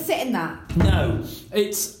don't want to sit in that. No,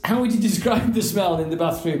 it's how would you describe the smell in the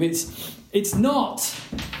bathroom? It's not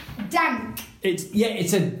Dank.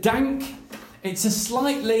 It's a dank. It's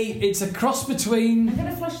a cross between. I'm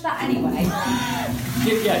gonna flush that anyway.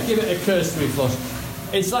 Give it a cursory flush.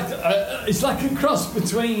 It's like a cross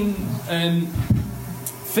between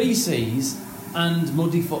feces and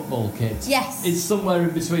muddy football kits. Yes. It's somewhere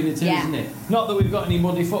in between the two, Yeah. isn't it? Not that we've got any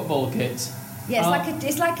muddy football kits. Yeah,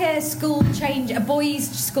 it's like a school change, a boys'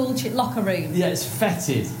 school locker room. Yeah, it's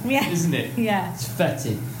fetid, isn't it? Yeah. It's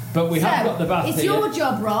fetid. But we have got the bath it's here. your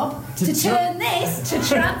job, Rob, to turn this, to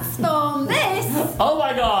transform this. Oh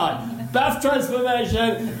my God! Bath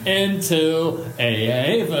transformation into a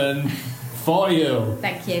haven for you.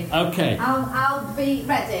 Thank you. Okay. I'll be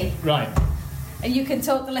ready. Right. And you can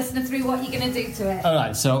talk the listener through what you're going to do to it. All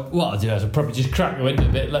right. So what I'll do is I'll probably just crack the window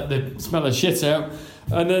a bit, let the smell of shit out,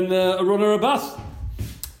 and then I'll run her a bath.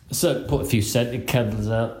 So put a few scented candles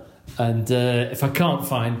out, and if I can't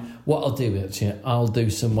find what I'll do, actually, I'll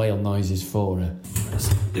do some whale noises for her.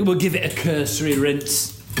 We'll give it a cursory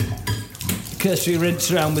rinse. Cursory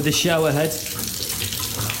rinse around with the shower head.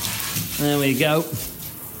 There we go.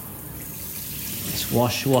 Let's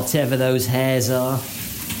wash whatever those hairs are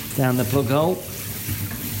down the plug hole.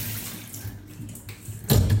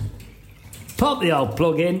 Pop the old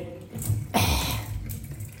plug in.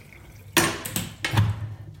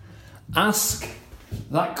 Ask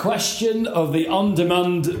that question of the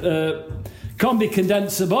on-demand combi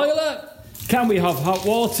condenser boiler. Can we have hot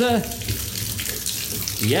water?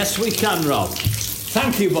 Yes, we can, Rob.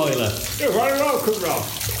 Thank you, boiler. You're very welcome, Rob.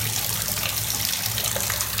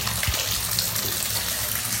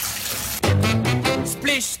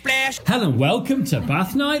 Splish splash. Hello, welcome to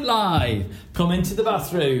Bath Night Live. Come into the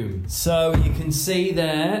bathroom. So you can see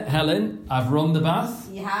there, Helen, I've run the bath.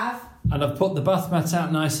 You have. And I've put the bath mat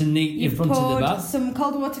out nice and neat in front of the bath. Some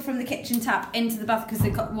cold water from the kitchen tap into the bath because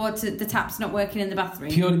the tap's not working in the bathroom.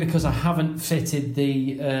 Purely because I haven't fitted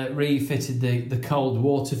refitted the cold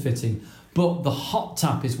water fitting. But the hot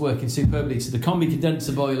tap is working superbly. So the combi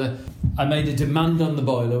condenser boiler, I made a demand on the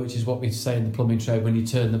boiler, which is what we say in the plumbing trade when you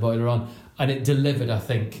turn the boiler on, and it delivered, I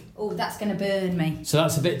think. Oh, that's going to burn me. So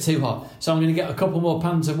that's a bit too hot. So I'm going to get a couple more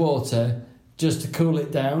pans of water just to cool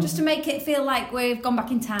it down. Just to make it feel like we've gone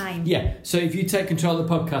back in time. Yeah, so if you take control of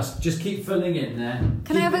the podcast, just keep filling in there.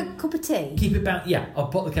 Can I have a cup of tea? Keep it bounce. Yeah, I'll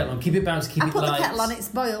put the kettle on. Keep it bounce, keep it light. I put the kettle on, it's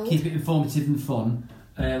boiled. Keep it informative and fun.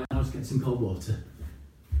 I'll just get some cold water.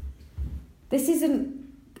 This isn't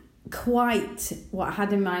quite what I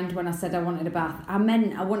had in mind when I said I wanted a bath. I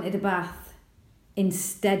meant I wanted a bath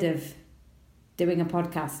instead of doing a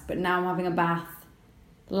podcast, but now I'm having a bath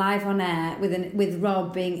live on air with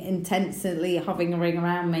Rob being intensely hovering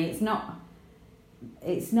around me. It's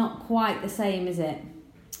not quite the same, is it?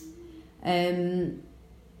 But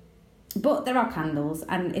there are candles,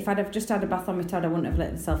 and if I'd have just had a bath on my Todd, I wouldn't have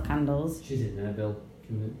lit myself candles. She's in there, Bill.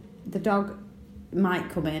 The dog might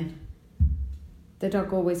come in. The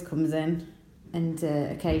dog always comes in and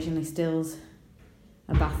occasionally steals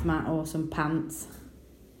a bath mat or some pants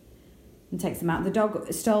and takes them out. The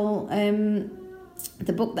dog stole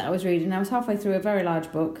the book that I was reading. I was halfway through a very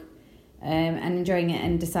large book and enjoying it,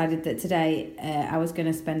 and decided that today I was going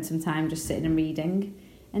to spend some time just sitting and reading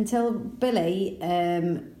until Billy,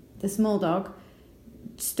 the small dog,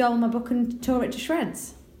 stole my book and tore it to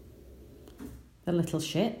shreds. The little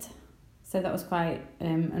shit. So that was quite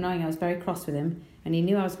annoying. I was very cross with him, and he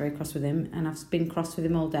knew I was very cross with him, and I've been cross with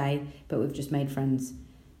him all day, but we've just made friends.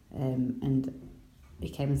 And he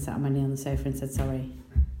came and sat on my knee on the sofa and said sorry.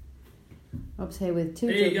 Rob's here with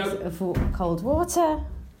 2 jugs of cold water.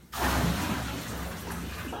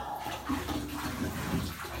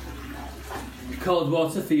 Cold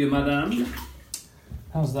water for you, madame.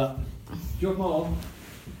 How's that? Do you want more?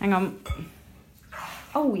 Hang on.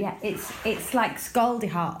 Oh yeah, it's like scaldy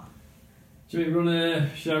hot. Should I run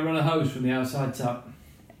a hose from the outside tap?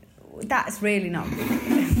 That's really not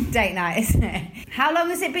date night, isn't it? How long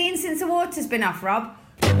has it been since the water's been off, Rob?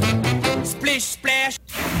 Splish splash.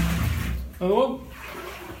 Oh.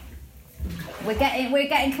 We're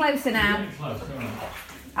getting closer now. Getting close, all right.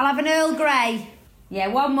 I'll have an Earl Grey. Yeah,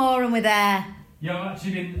 one more and we're there. Yeah,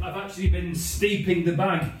 I've actually been steeping the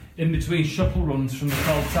bag in between shuffle runs from the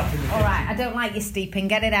cold tap in the kitchen. All right, I don't like your steeping.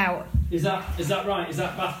 Get it out. Is that right? Is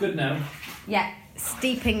that bath good now? Yeah,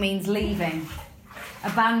 steeping means leaving,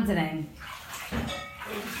 abandoning.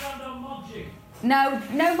 No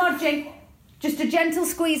modging. Just a gentle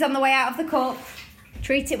squeeze on the way out of the cup.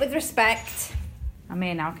 Treat it with respect. I'm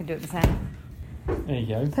here now, I can do it the same. There you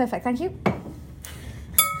go. Perfect, thank you.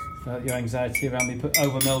 Felt your anxiety around me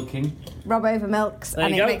over milking. Rob over milks,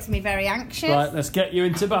 and it makes me very anxious. Right, let's get you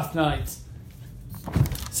into bath night.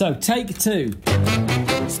 So, take 2.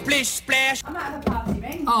 Splish splash. I might have a party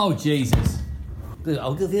ring. Oh, Jesus.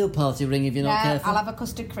 I'll give you a party ring if you're not careful. I'll have a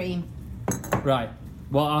custard cream. Right.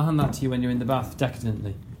 Well, I'll hand that to you when you're in the bath,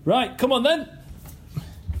 decadently. Right, come on then.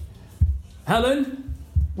 Helen,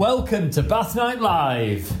 welcome to Bath Night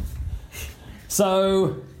Live.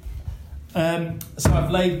 So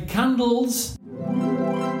I've laid candles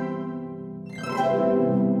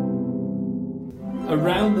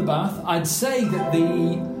around the bath. I'd say that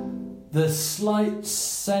the slight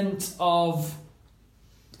scent of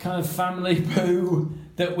kind of family poo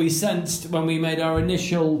that we sensed when we made our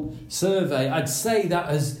initial survey, I'd say that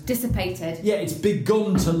has dissipated. Yeah, it's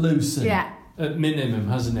begun to loosen. Yeah. At minimum,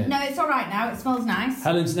 hasn't it? No, it's all right now. It smells nice.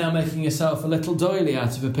 Helen's now making herself a little doily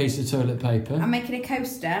out of a piece of toilet paper. I'm making a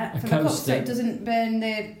coaster for the cup so it doesn't burn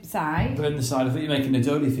the side. Burn the side. I thought you're making a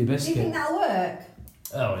doily for your biscuit. Do you think that'll work?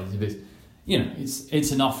 Oh, it's a bit. You know,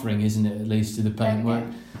 it's an offering, isn't it? At least to the paintwork.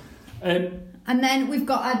 And then we've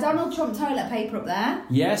got our Donald Trump toilet paper up there.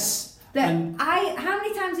 Yes. How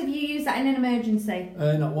many times have you used that in an emergency?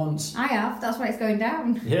 Not once. I have. That's why it's going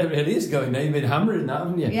down. Yeah, it really is going down. You've been hammering that,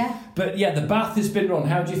 haven't you? Yeah. But yeah, the bath has been run.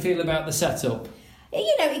 How do you feel about the setup?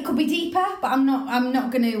 You know, it could be deeper, but I'm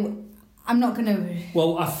not gonna.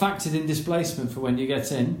 Well, I've factored in displacement for when you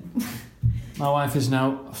get in. My wife is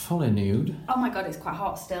now fully nude. Oh my God, it's quite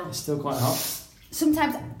hot still. It's still quite hot.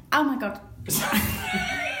 Sometimes, oh my God.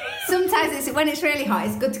 Sometimes when it's really hot,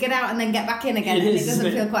 it's good to get out and then get back in again, and it doesn't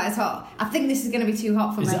feel quite as hot. I think this is going to be too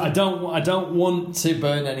hot for me. I don't want to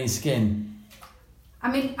burn any skin. I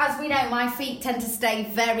mean, as we know, my feet tend to stay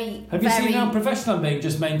very. Have you seen how professional I'm being?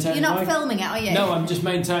 Just maintaining. You're not filming it, are you? No, I'm just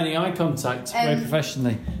maintaining eye contact very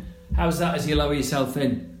professionally. How's that as you lower yourself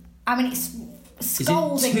in? I mean, it's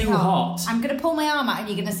scalding Is it too hot? I'm going to pull my arm out, and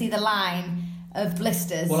you're going to see the line of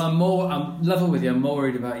blisters. Well, I'm level with you. I'm more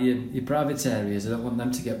worried about your private areas. I don't want them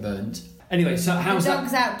to get burnt. Anyway, so how's that?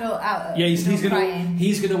 The dog's out. Yeah,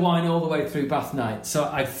 he's gonna whine all the way through bath night. So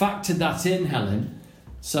I factored that in, Helen.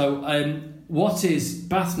 So what is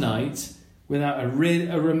bath night without a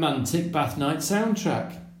romantic bath night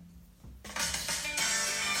soundtrack?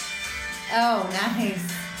 Oh, nice.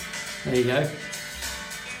 There you go.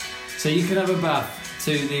 So you can have a bath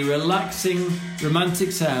to the relaxing,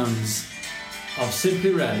 romantic sounds of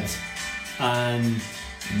Simply Red and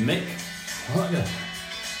Mick Hopper.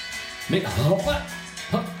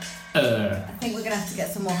 I think we're going to have to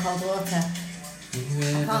get some more cold water.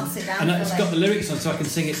 I can't sit down. And it's got the lyrics on, so I can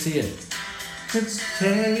sing it to you. Let's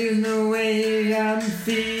tell you the way I'm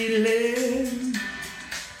feeling.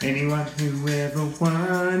 Anyone who ever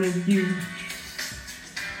wanted you.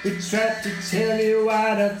 We tried to tell you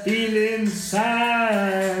what I feel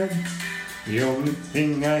inside. The only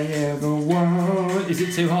thing I ever want. Is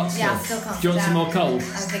it too hot still? Yeah, I still can't Do you want some sit more cold? I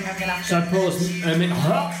think I'm gonna have to. Shall I pause a minute?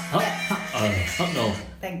 Hot no.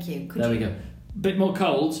 Thank you. Could There you we go. Bit more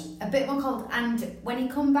cold. a bit more cold? And when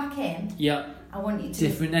you come back in, Yeah. I want you to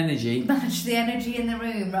Different energy. match the energy in the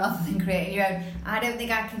room rather than creating your own. I don't think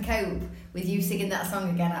I can cope with you singing that song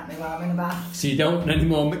again at me while I'm in the bath. So you don't want any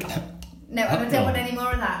more. No, I don't want any more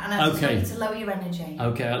of that. And I just Okay. want you to lower your energy.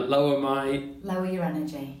 Okay, I'll lower my. Lower your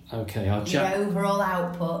energy. Okay, I'll Your check. overall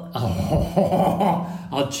output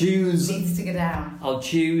I'll choose. needs to go down. I'll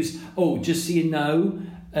choose. Oh, just so you know,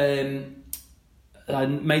 I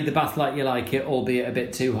made the bath like you like it, albeit a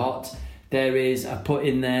bit too hot. I put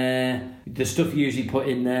in there the stuff you usually put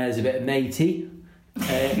in there is a bit of matey.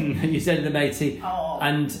 You send the matey. Oh,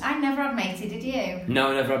 and I never had matey, did you?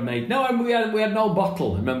 no, I never had matey. No, we had an old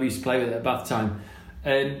bottle. I remember we used to play with it at bath time.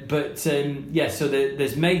 Yeah, so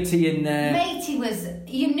there's matey in there. Matey was,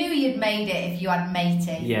 you knew you'd made it if you had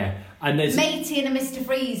matey. Yeah, and there's Matey and a Mr.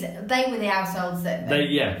 Freeze, they were the households that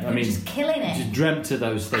I were mean, just killing it. just dreamt of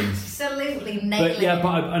those things. Absolutely nailing But yeah,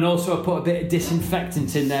 it. and also I put a bit of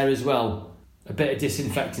disinfectant in there as well. A bit of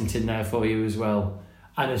disinfectant in there for you as well,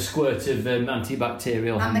 and a squirt of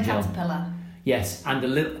antibacterial And the hand gel. caterpillar. Yes, and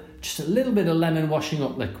just a little bit of lemon washing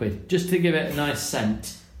up liquid, just to give it a nice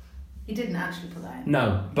scent. You didn't actually put that in.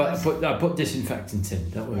 No, but I put disinfectant in.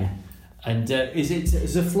 Don't worry. Yeah. And is it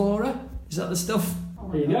Zaflora? Is that the stuff? Oh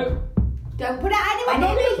There you go. Don't put it anywhere I'm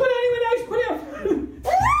not near going to me. put it anywhere else.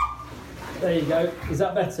 Put it up. There you go. Is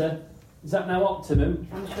that better? Is that now optimum?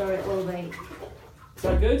 I'm sure it will be. Is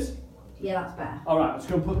that good? Yeah, that's better. All right, let's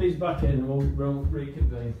go and put these back in and we'll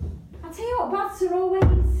reconvene. I'll tell you what, baths are always...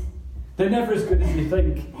 They're never as good as you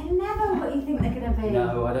think. They're never what you think they're going to be.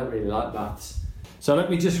 No, I don't really like baths. So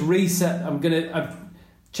let me just reset. I'm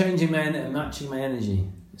changing matching my energy.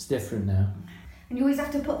 It's different now. And you always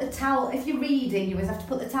have to put the towel, if you're reading, you always have to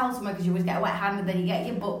put the towel somewhere because you always get a wet hand and then you get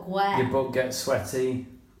your book wet. Your book gets sweaty.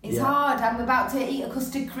 It's Yeah. hard. I'm about to eat a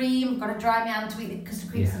custard cream. I've got to dry my hand to eat the custard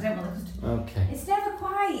cream because I don't want the custard. Okay. It's never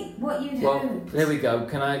quite what you'd Well, hope. there we go.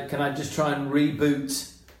 Can I just try and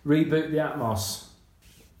reboot the Atmos?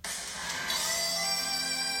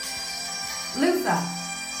 Luther.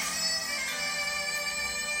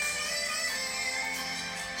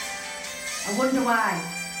 I wonder why.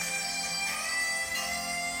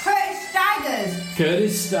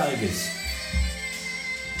 Curtis Stigers.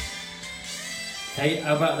 Hey,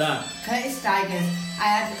 how about that? Curtis Stigers.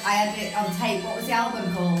 I had it on tape. What was the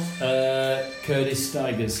album called? Curtis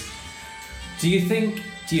Stigers. Do you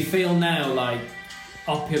feel now like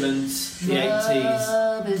opulence, the 80s?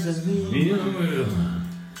 Love is a real- Do you want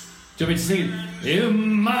me to sing it?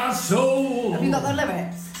 In my soul. Have you got the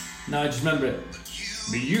lyrics? No, I just remember it.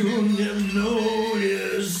 But you never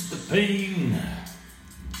notice the pain.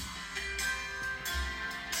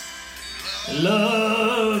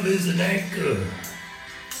 Love is an anchor.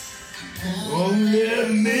 Won't let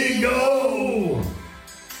me go.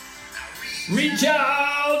 Reach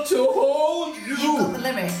out to hold You've got you. the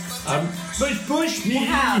lyrics. Push me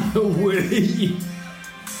have. away.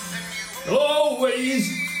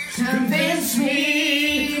 Always convince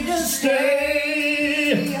me to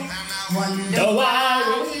stay. Wonder Though I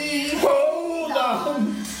why. hold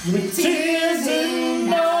on with tears in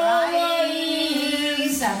my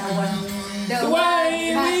eyes. And I wonder The why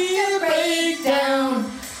way I have we to break down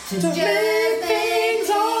to do things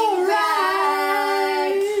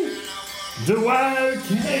alright. Though I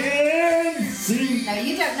can't see. No,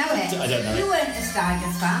 you don't know it. I don't know You it. weren't a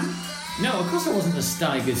Stigers fan. No, of course I wasn't a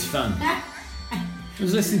Stigers fan. I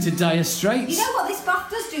was listening to Dire Straits. You know what this bath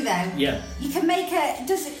does do though? Yeah. You can make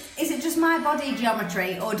is it just my body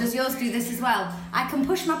geometry or does yours do this as well? I can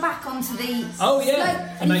push my back onto the Oh, yeah, slope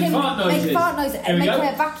and make you can fart noises. Make fart noises Here and we make go.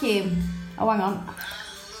 a vacuum. Oh, hang on.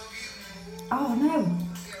 Oh no.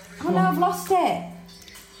 Oh no, I've lost it.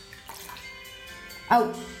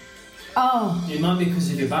 Oh. It might be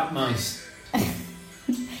because of your back mice.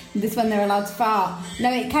 This when they're allowed to fart.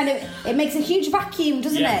 No, it makes a huge vacuum,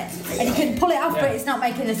 doesn't Yeah. it? And you can pull it off, Yeah. but it's not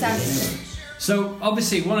making a sound. So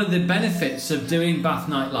obviously one of the benefits of doing Bath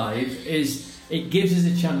Night Live is it gives us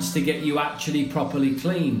a chance to get you actually properly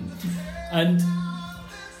clean. And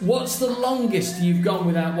what's the longest you've gone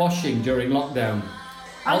without washing during lockdown?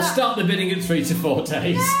 I'll start the bidding at 3 to 4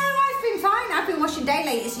 days. No, I've been fine. I've been washing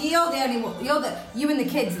daily. It's you and the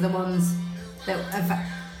kids are the ones that have,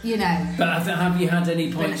 you know. But have you had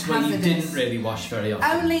any points where you hazardous. didn't really wash very often?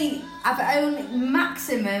 I've only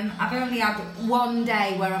had one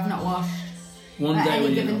day where I've not washed. One at day any when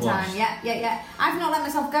you given didn't time. wash. Yeah. I've not let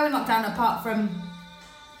myself go in lockdown apart from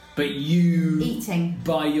But you, eating.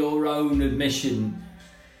 by your own admission,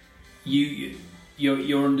 your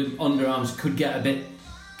underarms could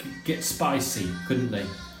get spicy, couldn't they?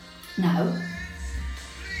 No.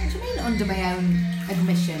 What do you mean under my own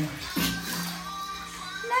admission?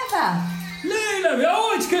 Never. No.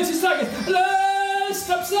 Oh, it's Curtis Slaggin.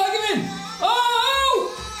 Stop slagging. Oh.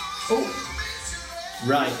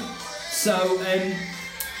 Right. So,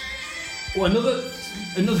 another.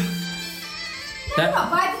 You know what?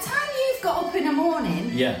 By the time you've got up in the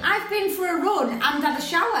morning, I've been for a run and had a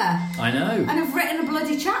shower. I know. And I've written a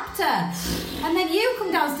bloody chapter. And then you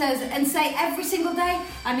come downstairs and say every single day,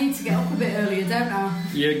 I need to get up a bit earlier, don't I?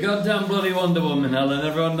 You're a goddamn bloody Wonder Woman, Helen.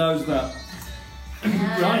 Everyone knows that.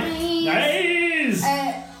 Right. Nice.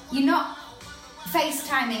 You're not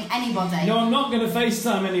FaceTiming anybody. No, I'm not going to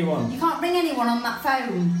FaceTime anyone. You can't ring anyone on that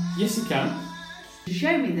phone. Yes, you can.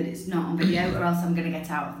 Show me that it's not on video, or else I'm going to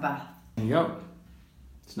get out of the bath. There you go.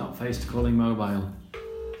 It's not face calling mobile.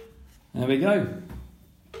 There we go.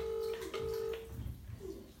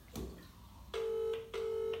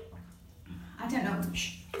 I don't know.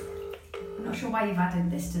 I'm not sure why you've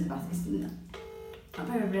added this to the bath. It's not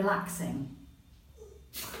very relaxing.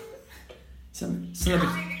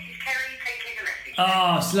 Celebrity.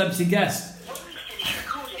 Celebrity guest.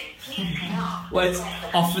 Well, it's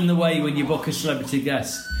often the way when you book a celebrity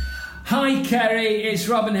guest. Hi, Kerry. It's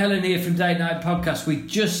Rob and Helen here from Date Night Podcast. We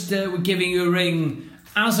just were giving you a ring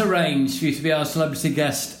as arranged for you to be our celebrity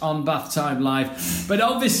guest on Bath Time Live. But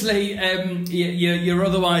obviously, you're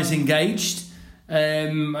otherwise engaged.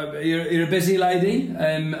 You're a busy lady,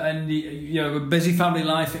 and you have a busy family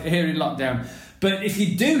life here in lockdown. But if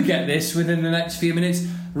you do get this within the next few minutes,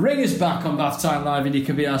 ring us back on Bath Time Live and you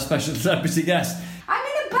can be our special celebrity guest. I'm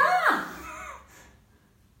in a bath!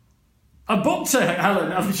 I booked her,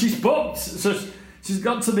 Helen. I mean, she's booked, so she's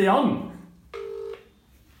got to be on.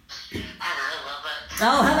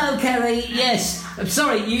 Oh, hello, Kerry. Yes. I'm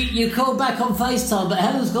sorry, you called back on FaceTime, but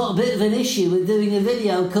Helen's got a bit of an issue with doing a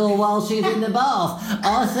video call while she's in the bath.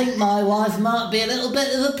 I think my wife might be a little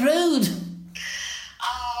bit of a prude.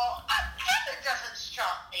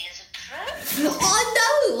 I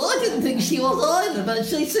know, I didn't think she was either, but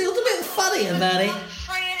she seemed a bit funny about it.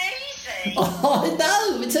 Free and easy. Oh, I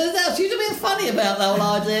know, it turns out she's a bit funny about the whole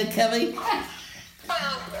idea, Kerry. Well,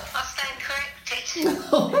 I stand corrected.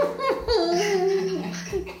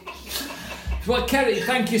 Well, Kerry,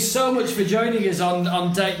 thank you so much for joining us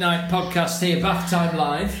on Date Night Podcast here, Bath Time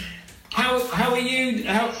Live. How are you? It's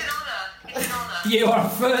an honour. It's an honour. You are our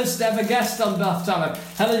first ever guest on Bath Time Live.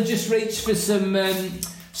 Helen just reached for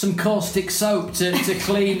some caustic soap to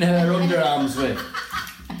clean her underarms with.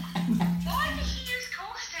 Why did she use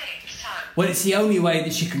caustic soap? Well, it's the only way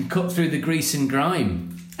that she can cut through the grease and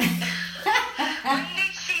grime. When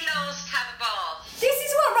did she last have a bath? This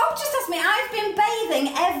is what Rob just asked me. I've been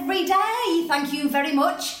bathing every day. Thank you very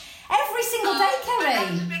much. Every single day, Kerry.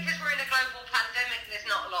 That's because we're in a global pandemic. There's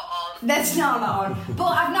not a lot on. There's not a lot on.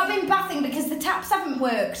 But I've not been bathing because the taps haven't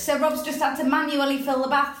worked. So Rob's just had to manually fill the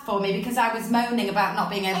bath for me because I was moaning about not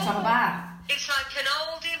being able to have a bath. It's like an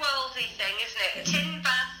oldie-worldy thing, isn't it? A tin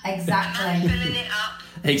bath. Exactly. And then filling it up.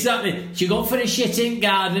 Exactly. She go for a shit in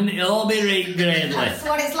garden, it'll all be right gradely. That's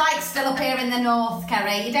what it's like still up here in the north,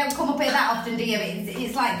 Kerry. You don't come up here that often, do you?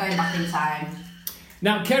 It's like going back in time.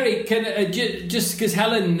 Now, Kerry, can just because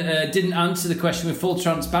Helen didn't answer the question with full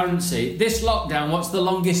transparency, this lockdown, what's the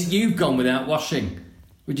longest you've gone without washing,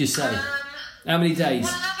 would you say? How many days?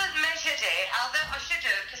 Well, I haven't measured it, although I should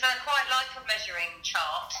have, because I quite like a measuring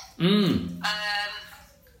chart.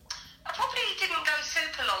 I probably didn't go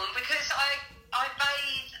super long, because I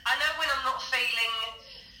bathe, I know when I'm not feeling,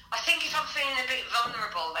 I think if I'm feeling a bit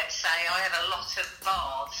vulnerable, let's say, I have a lot of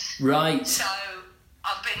baths. Right. So,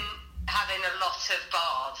 I've been having a lot of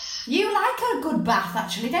baths. You like a good bath,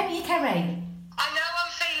 actually, don't you, Kerry? I know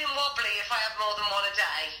I'm feeling wobbly if I have more than one a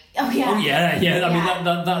day. Oh, yeah. Oh, yeah. I mean,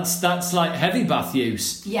 that's like heavy bath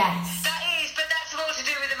use. Yes. That is, but that's more to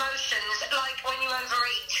do with emotions. Like when you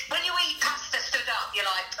overeat. When you eat pasta stood up, you're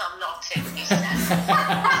like, I'm not in this. I'm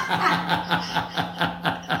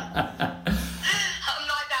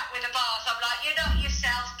like that with a bath. I'm like, you're not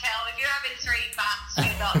yourself, Kel. If you're having 3 baths,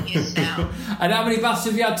 you're not yourself. And how many baths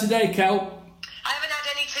have you had today, Kel? I haven't had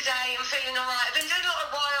any today. I'm feeling alright. I've been doing a lot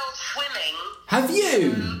of wild swimming. Have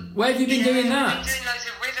you? Where have you been doing that? I've been doing loads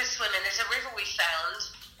of river swimming. There's a river we found.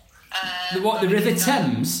 The River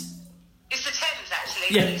Thames? It's the Thames,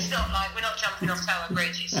 actually. Yeah. But it's not like, we're not jumping off Tower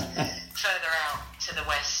Bridge. It's further out to the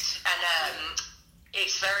west. And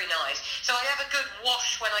it's very nice. So I have a good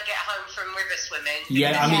wash when I get home from river swimming.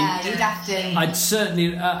 Yeah, I mean, Yeah, you'd have to. I'd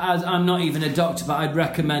certainly, I'm not even a doctor, but I'd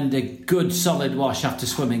recommend a good solid wash after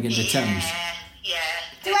swimming in the Thames. Yeah.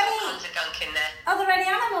 Do There's any- all kinds of gunk in there. Are there any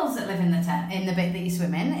animals that live in the bit that you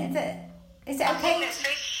swim in. Is it I okay? think there's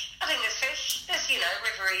fish. There's,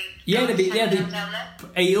 rivery. Yeah, there'd be down there.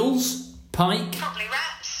 eels, pike. Probably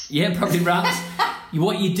rats. Yeah, probably rats.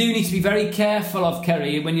 What you do need to be very careful of,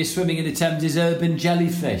 Kerry, when you're swimming in the Thames is urban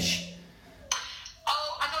jellyfish.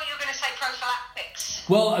 Oh, I thought you were going to say prophylactics.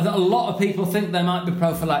 Well, a lot of people think they might be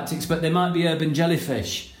prophylactics, but they might be urban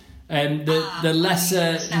jellyfish. The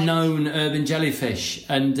lesser known urban jellyfish,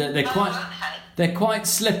 and they're quite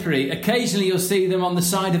slippery. Occasionally, you'll see them on the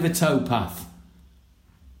side of a towpath.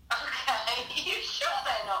 Okay, you sure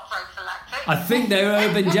they're not prophylactic? I think they're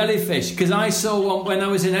urban jellyfish because I saw one when I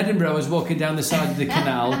was in Edinburgh. I was walking down the side of the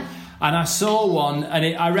canal, and I saw one,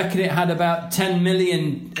 and I reckon it had about 10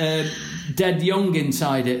 million dead young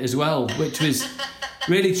inside it as well, which was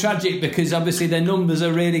really tragic because obviously their numbers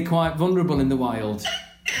are really quite vulnerable in the wild.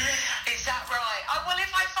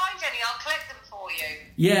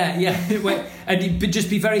 Yeah. But just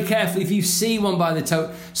be very careful if you see one by the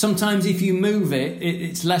toe. Sometimes if you move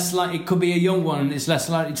it's less like it could be a young one, and it's less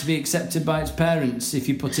likely to be accepted by its parents if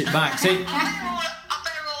you put it back. So I'll bear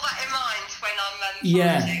all that in mind when I'm.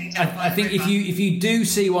 I think if you do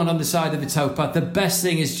see one on the side of a towpath, the best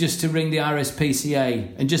thing is just to ring the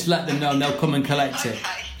RSPCA and just let them know, and they'll come and collect it.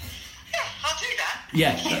 Okay. Yeah, I'll do that.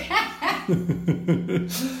 Yeah.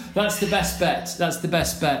 That's the best bet.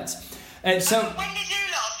 So. When did you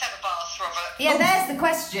last have a bath, Robert? Yeah, there's the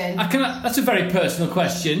question. That's a very personal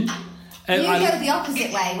question. You go the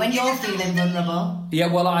opposite way when you're feeling vulnerable. Yeah,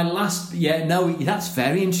 well, that's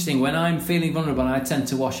very interesting. When I'm feeling vulnerable, I tend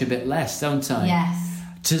to wash a bit less, don't I? Yes.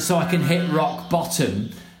 So I can hit rock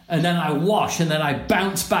bottom, and then I wash, and then I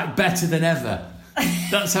bounce back better than ever.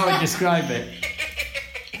 That's how I describe it.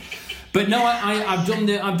 But no, I've done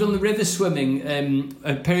the river swimming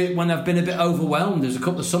a period when I've been a bit overwhelmed. There was a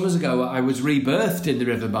couple of summers ago I was rebirthed in the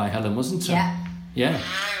river by Helen, wasn't I? Yeah.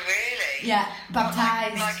 Oh, really? Yeah,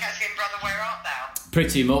 baptised. Like as in Brother, Where Art Thou?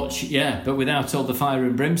 Pretty much, yeah, but without all the fire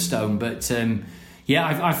and brimstone. But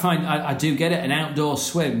I find I do get it. An outdoor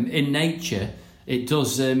swim in nature, it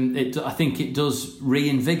does. I think it does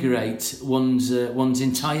reinvigorate one's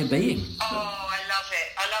entire being. Oh, I love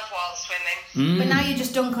it. I love wild swimming. But now you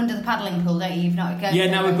just dunk under the paddling pool, don't you? You've not got. Yeah,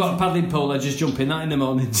 now we've got a paddling pool. I just jump in that in the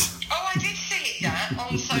mornings. Oh, I did see that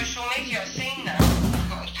on social media. I've seen that. I've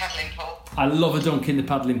got a paddling pool. I love a dunk in the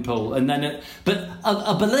paddling pool, and then. But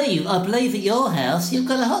I believe at your house you've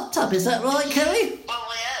got a hot tub. Is that right, Kerry? Well,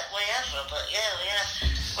 we have, Robert. Yeah, we have.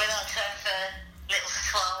 We like to have little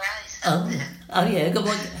soirees. Oh yeah. Come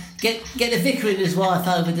on, get the vicar and his wife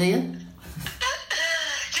over, do you? Do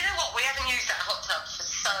you know what? We haven't used that hot tub for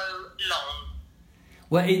so long.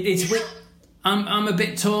 Well, I'm a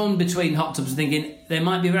bit torn between hot tubs, thinking they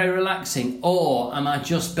might be very relaxing, or am I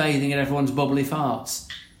just bathing in everyone's bubbly farts?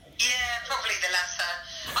 Yeah, probably the latter.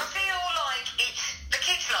 I feel like the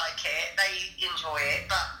kids like it, they enjoy it,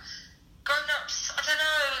 but grown-ups, I don't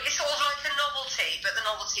know, it's sort of like a novelty, but the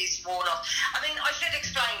novelty's worn off. I mean, I should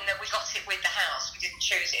explain that we got it with the house. We didn't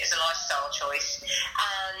choose it as a lifestyle choice,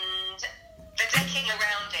 and the decking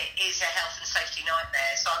around it is a health and safety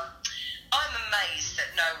nightmare, so I'm amazed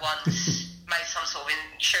that no one's made some sort of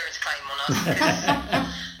insurance claim on us.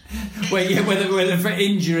 Whether for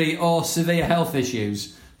injury or severe health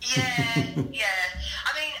issues. Yeah. I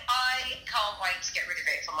mean, I can't wait to get rid of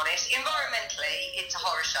it, if I'm honest. Environmentally, it's a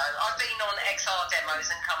horror show. I've been on XR demos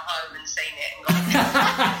and come home and seen it and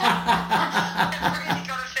I've really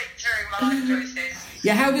got to think through my life choices.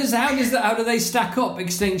 Yeah, how do they stack up?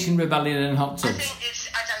 Extinction Rebellion and hot tubs? I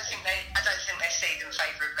don't think they see them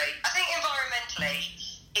favourably. I think environmentally,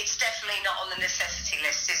 it's definitely not on the necessity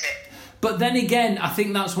list, is it? But then again, I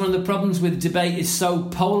think that's one of the problems with debate. Is so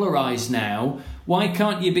polarised now. Why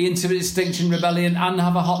can't you be into Extinction Rebellion and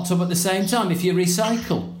have a hot tub at the same time if you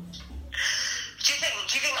recycle? Do you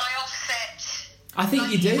think I offset? I think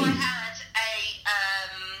you do. If I had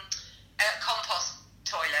a compost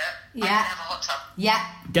toilet, I could have a hot tub. Yeah.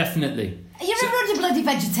 Definitely. You're a ruddy bloody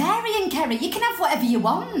vegetarian, Kerry. You can have whatever you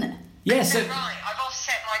want. Yeah, so right, I've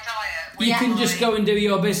offset my diet. You can just go and do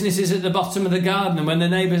your businesses at the bottom of the garden, and when the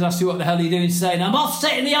neighbours ask you what the hell are you doing, saying, I'm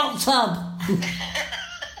offsetting the hot tub.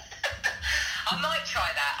 I might try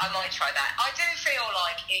that. I do feel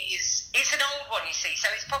like it's an old one, you see, so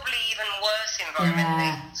it's probably even worse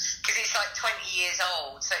environmentally because it's like 20 years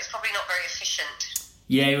old, so it's probably not very efficient.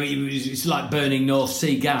 Yeah, it's like burning North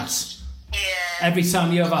Sea gas. Yeah. Every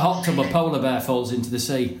time you have a hot tub, a polar bear falls into the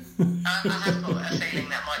sea. I have got a feeling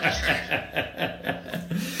that might be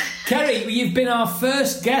true. Kerry, you've been our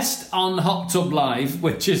first guest on Hot Tub Live,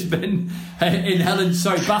 which has been in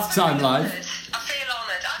Bath Time Live. I feel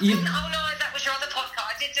honoured. Oh no, that was your other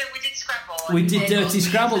podcast. We did Scrabble. We did Dirty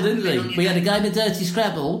Scrabble, didn't we? We had a game of Dirty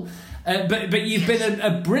Scrabble. But you've been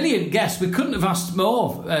a brilliant guest. We couldn't have asked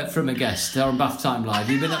more from a guest on Bath Time Live.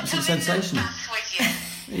 You've been absolutely sensational.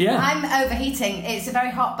 Yeah. I'm overheating. It's a very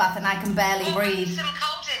hot bath and I can barely breathe. Some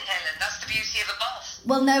cold in, Helen. That's the beauty of a bath.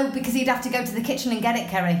 Well, no, because you'd have to go to the kitchen and get it,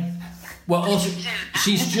 Kerry. Well, also,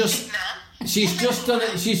 she's just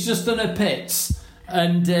done her pits,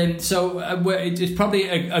 and so it's probably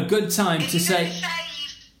a good time to say. Are you going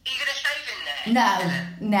to shave in there?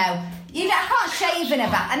 No. I can't shave in a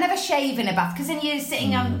bath. I never shave in a bath because then you're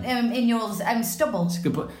sitting on in your own stubble. That's a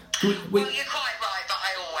good point. Well, you're quite right, but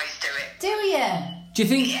I always do it. Do you? Do you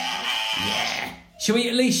think? Yeah. Shall we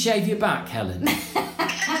at least shave your back, Helen?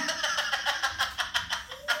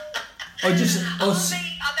 Or just that's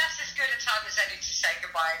as good a time as any to say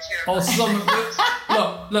goodbye to you. Or some.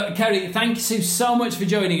 Look, Kerry. Thank you so much for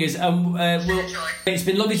joining us. It's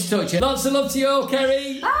been lovely to talk to you. Lots of love to you all,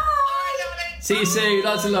 Kerry. Bye. See you soon.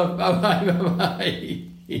 Lots of love. Bye.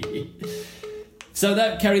 So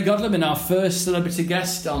that Kerry Godleman, our first celebrity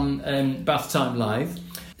guest on Bath Time Live.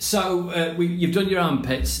 So you've done your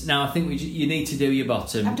armpits. Now I think you need to do your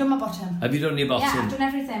bottom. I've done my bottom. Have you done your bottom? Yeah, I've done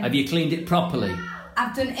everything. Have you cleaned it properly?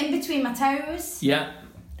 I've done in between my toes. Yeah.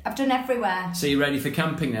 I've done everywhere. So you're ready for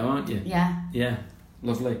camping now, aren't you? Yeah. Yeah.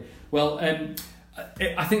 Lovely. Well,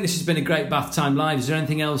 I think this has been a great Bath Time Live. Is there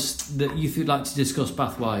anything else that you would like to discuss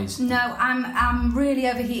Bath-wise? No, I'm really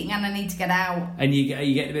overheating and I need to get out. And you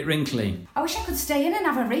get a bit wrinkly? I wish I could stay in and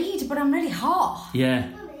have a read, but I'm really hot. Yeah.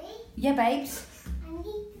 Yeah, babes.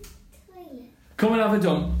 Come and have a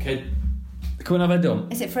dump, kid. Come and have a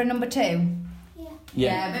dump. Is it for a number 2?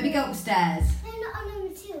 Yeah, maybe go upstairs. No, not on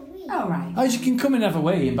number 2. All right. Oh, you can come and have a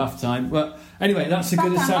wee in bath time. Well, anyway, that's a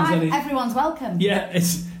good time as any. Everyone's welcome. Yeah,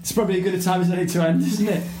 it's probably a good a time as any to end, isn't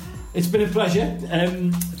it? It's been a pleasure.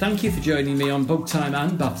 Thank you for joining me on Bug Time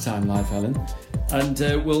and Bath Time Live, Helen. And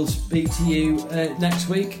we'll speak to you next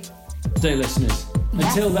week, dear listeners.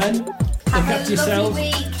 Yes. Until then, look after yourselves.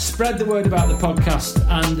 Week. Spread the word about the podcast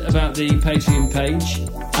and about the Patreon page.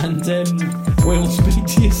 And we'll speak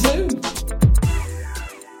to you soon.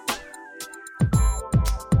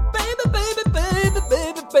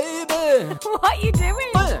 What are you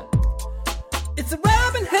doing? It's a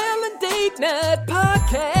Rob and Helen Date Night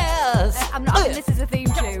podcast. I'm not having this as a theme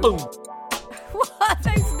tune. What are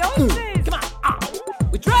those noises? Come on.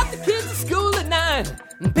 We drop the kids at school at 9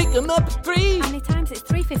 and pick them up at 3. How many times? It's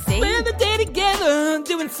 3:15. Spend the day together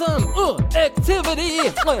doing some activity.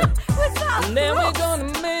 What's that? And then we're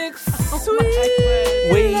gonna make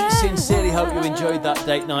sweet. We sincerely hope you enjoyed that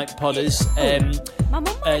date night, podders. My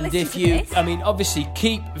mum might And listen if to you, this. I mean, obviously,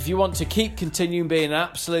 if you want to keep continuing being an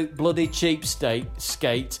absolute bloody cheap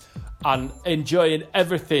skate and enjoying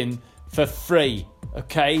everything for free,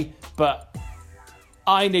 okay? But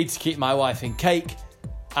I need to keep my wife in cake,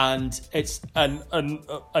 and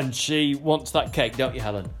and she wants that cake, don't you,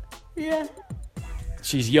 Helen? Yeah.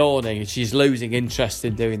 She's yawning and she's losing interest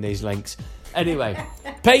in doing these links. Anyway,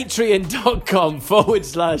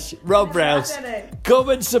 patreon.com/Rob Rouse. Come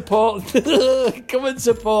and support the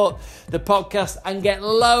podcast and get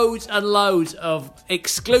loads and loads of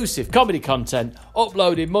exclusive comedy content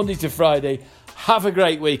uploaded Monday to Friday. Have a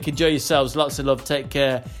great week. Enjoy yourselves. Lots of love. Take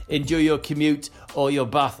care. Enjoy your commute or your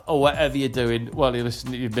bath or whatever you're doing while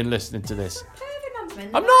you've been listening to this.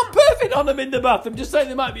 I'm not perfect on them in the bath. I'm just saying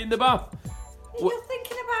they might be in the bath. You're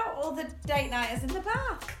thinking about all the date nighters in the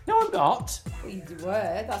bath. No, I'm not. Well, you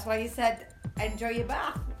were. That's why you said enjoy your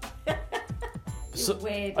bath.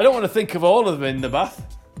 Weird. I don't want to think of all of them in the bath.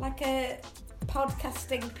 Like a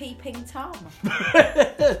podcasting peeping Tom.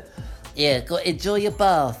 Yeah, enjoy your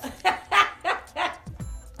bath.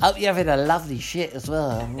 Hope you're having a lovely shit as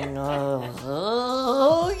well.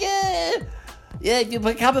 Oh, yeah. Yeah, if you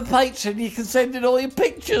become a patron, you can send in all your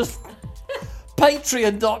pictures.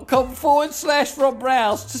 Patreon.com/Rob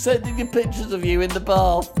Rouse to send in your pictures of you in the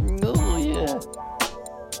bath.